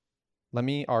right, let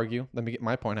me argue. Let me get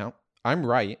my point out. I'm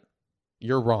right.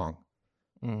 You're wrong.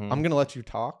 Mhm. I'm going to let you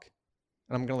talk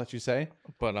and I'm going to let you say,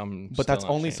 But but that's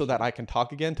only so that I can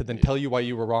talk again to then tell you why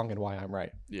you were wrong and why I'm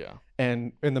right. Yeah.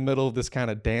 And in the middle of this kind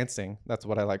of dancing, that's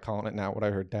what I like calling it now, what I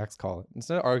heard Dax call it.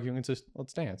 Instead of arguing, it's just,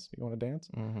 let's dance. You want to dance?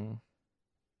 Mm-hmm.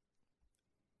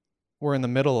 We're in the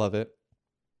middle of it.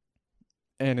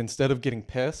 And instead of getting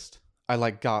pissed,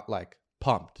 I got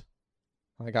pumped.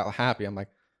 I got happy. I'm like,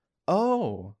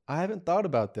 oh, I haven't thought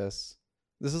about this.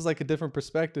 This is like a different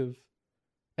perspective.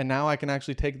 And now I can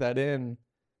actually take that in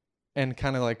and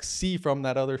kind of like see from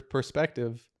that other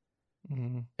perspective.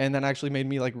 Mm-hmm. And that actually made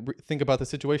me like think about the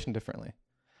situation differently.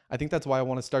 I think that's why I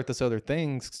want to start this other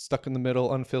thing, Stuck in the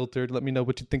Middle, Unfiltered. Let me know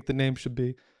what you think the name should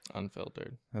be.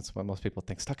 Unfiltered. That's what most people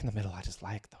think. Stuck in the Middle, I just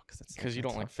like though, because you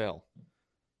don't like Phil.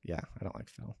 Yeah, I don't like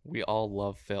Phil. We all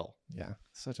love Phil. Yeah,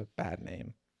 such a bad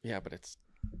name. Yeah, but it's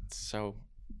so.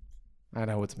 I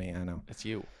know it's me. I know it's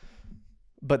you.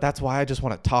 But that's why I just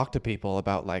want to talk to people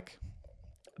about like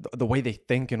the way they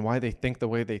think and why they think the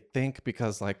way they think,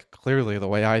 because like clearly the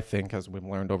way I think, as we've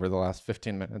learned over the last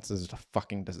 15 minutes, is a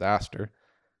fucking disaster.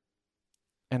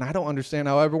 And I don't understand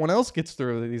how everyone else gets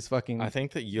through these fucking I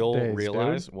think that you'll days,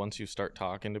 realize dude. once you start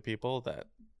talking to people that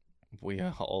we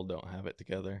all don't have it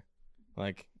together.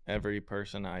 Like every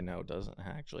person I know doesn't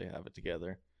actually have it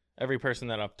together. Every person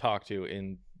that I've talked to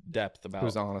in depth about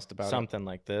Who's honest about something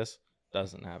like this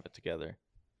doesn't have it together.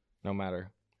 No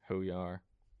matter who you are.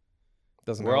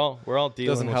 We're all dealing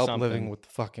doesn't with help something. living with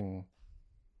fucking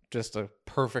just a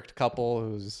perfect couple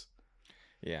who's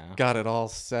got it all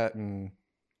set, and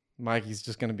Mikey's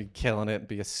just gonna be killing it,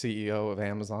 be a CEO of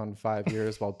Amazon in 5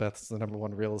 years while Beth's the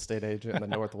 #1 real estate agent in the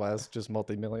Northwest, just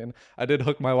multi-million. I did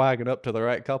hook my wagon up to the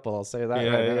right couple, I'll say that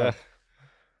right now.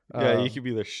 Yeah, you could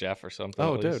be the chef or something.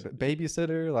 Oh, dude,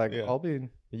 babysitter, like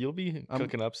you'll be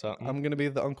cooking up something. I'm gonna be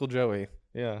the Uncle Joey.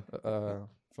 Yeah.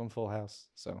 From Full House.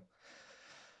 So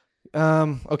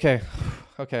okay.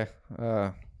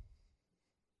 I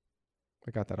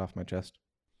got that off my chest.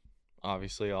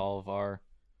 Obviously all of our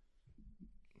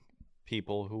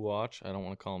people who watch, I don't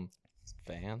want to call them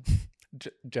fans.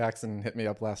 Jackson hit me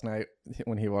up last night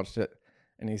when he watched it,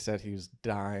 and he said he was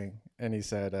dying, and he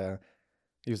said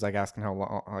he was like asking how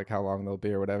long they'll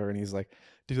be or whatever, and he's like,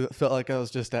 dude, it felt like I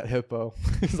was just at Hippo.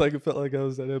 He's like, it felt like I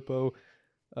was at Hippo.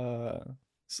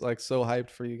 It's like so hyped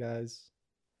for you guys,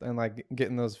 and like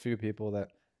getting those few people that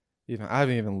I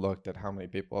haven't even looked at how many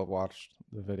people have watched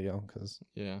the video, because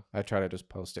I try to just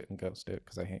post it and ghost it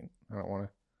because I don't want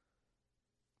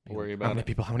to worry about how many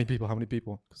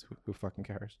people, because who fucking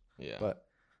cares. But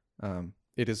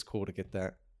it is cool to get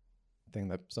that thing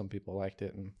that some people liked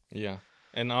it.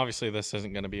 And obviously this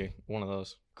isn't going to be one of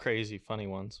those crazy funny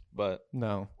ones, but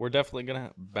no, we're definitely going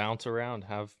to bounce around,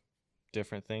 have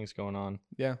different things going on.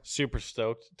 Super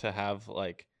stoked to have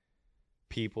like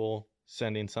people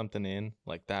sending something in,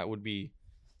 like that would be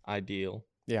ideal.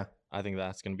 I think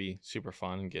that's going to be super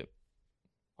fun and get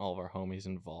all of our homies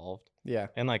involved.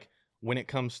 And like when it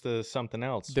comes to something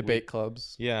else, debate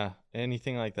clubs,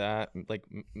 anything like that, like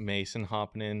Mason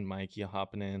hopping in, Mikey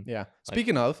hopping in.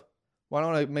 Speaking of, why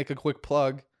don't I make a quick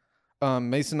plug?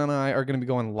 Mason and I are going to be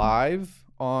going live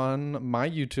on my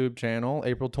YouTube channel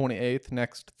April 28th,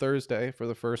 next Thursday, for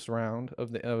the first round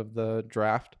of the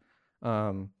draft.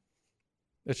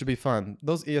 It should be fun.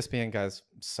 Those ESPN guys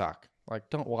suck. Like,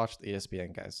 don't watch the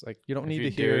ESPN guys. Like, you don't need to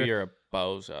hear. You're a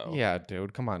bozo. Yeah,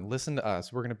 dude, come on, listen to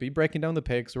us. We're gonna be breaking down the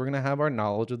picks. We're gonna have our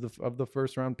knowledge of the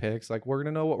first round picks. Like, we're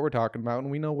gonna know what we're talking about,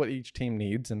 and we know what each team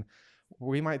needs. And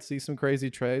we might see some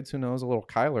crazy trades. Who knows? A little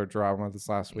Kyler drama this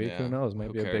last week. Who knows?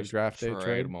 Maybe a big draft day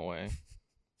trade. Him away.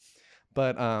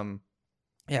 But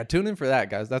tune in for that,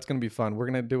 guys. That's gonna be fun. We're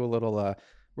gonna do a little.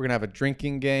 We're gonna have a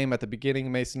drinking game at the beginning.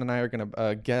 Mason and I are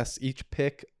gonna guess each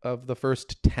pick of the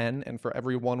first 10, and for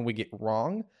every one we get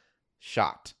wrong,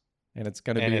 shot. And it's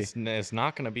gonna be. It's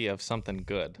not gonna be of something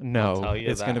good. No, I'll tell you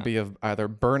it's gonna be of either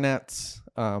Burnett's,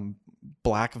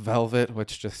 Black Velvet,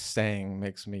 which just saying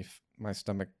makes me my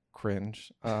stomach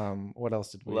cringe. What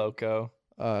else did we? Loco.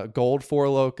 Gold 4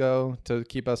 Loco to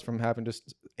keep us from having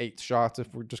just 8 shots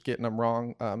if we're just getting them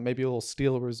wrong. Maybe a little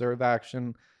Steel Reserve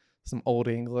action, some Old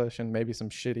English, and maybe some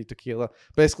shitty tequila.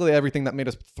 Basically everything that made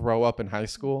us throw up in high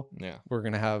school. We're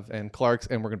gonna have, and we're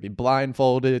gonna be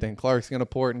blindfolded, and Clark's gonna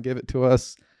pour it and give it to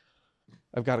us.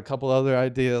 I've got a couple other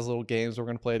ideas, little games we're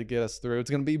gonna play to get us through. It's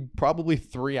gonna be probably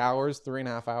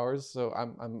 3.5 hours. So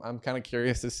I'm kind of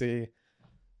curious to see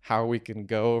how we can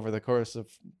go over the course of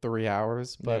 3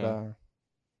 hours, but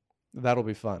that'll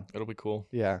be fun. It'll be cool.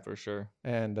 Yeah, for sure.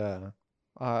 And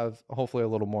hopefully a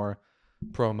little more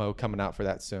promo coming out for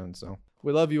that soon. So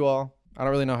we love you all. I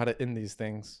don't really know how to end these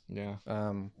things.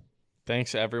 Thank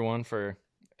Thanks everyone for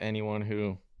anyone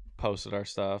who posted our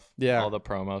stuff. Yeah. All the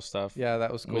promo stuff. Yeah,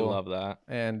 that was cool. We love that.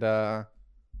 And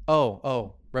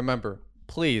remember,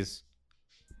 please,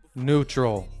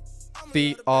 neutral,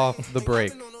 feet off the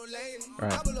brake. All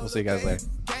right, we'll see you guys later.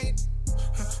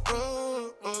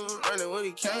 Running what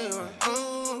he came,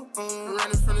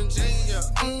 running from the jail,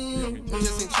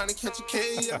 just ain't trying to catch a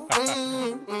K,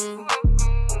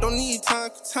 Don't need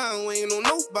time waiting on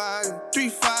nobody.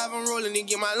 3-5, I'm rolling and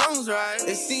get my lungs right.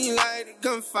 It seem like the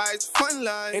gunfights, fun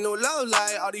life. Ain't no love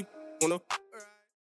like all these wanna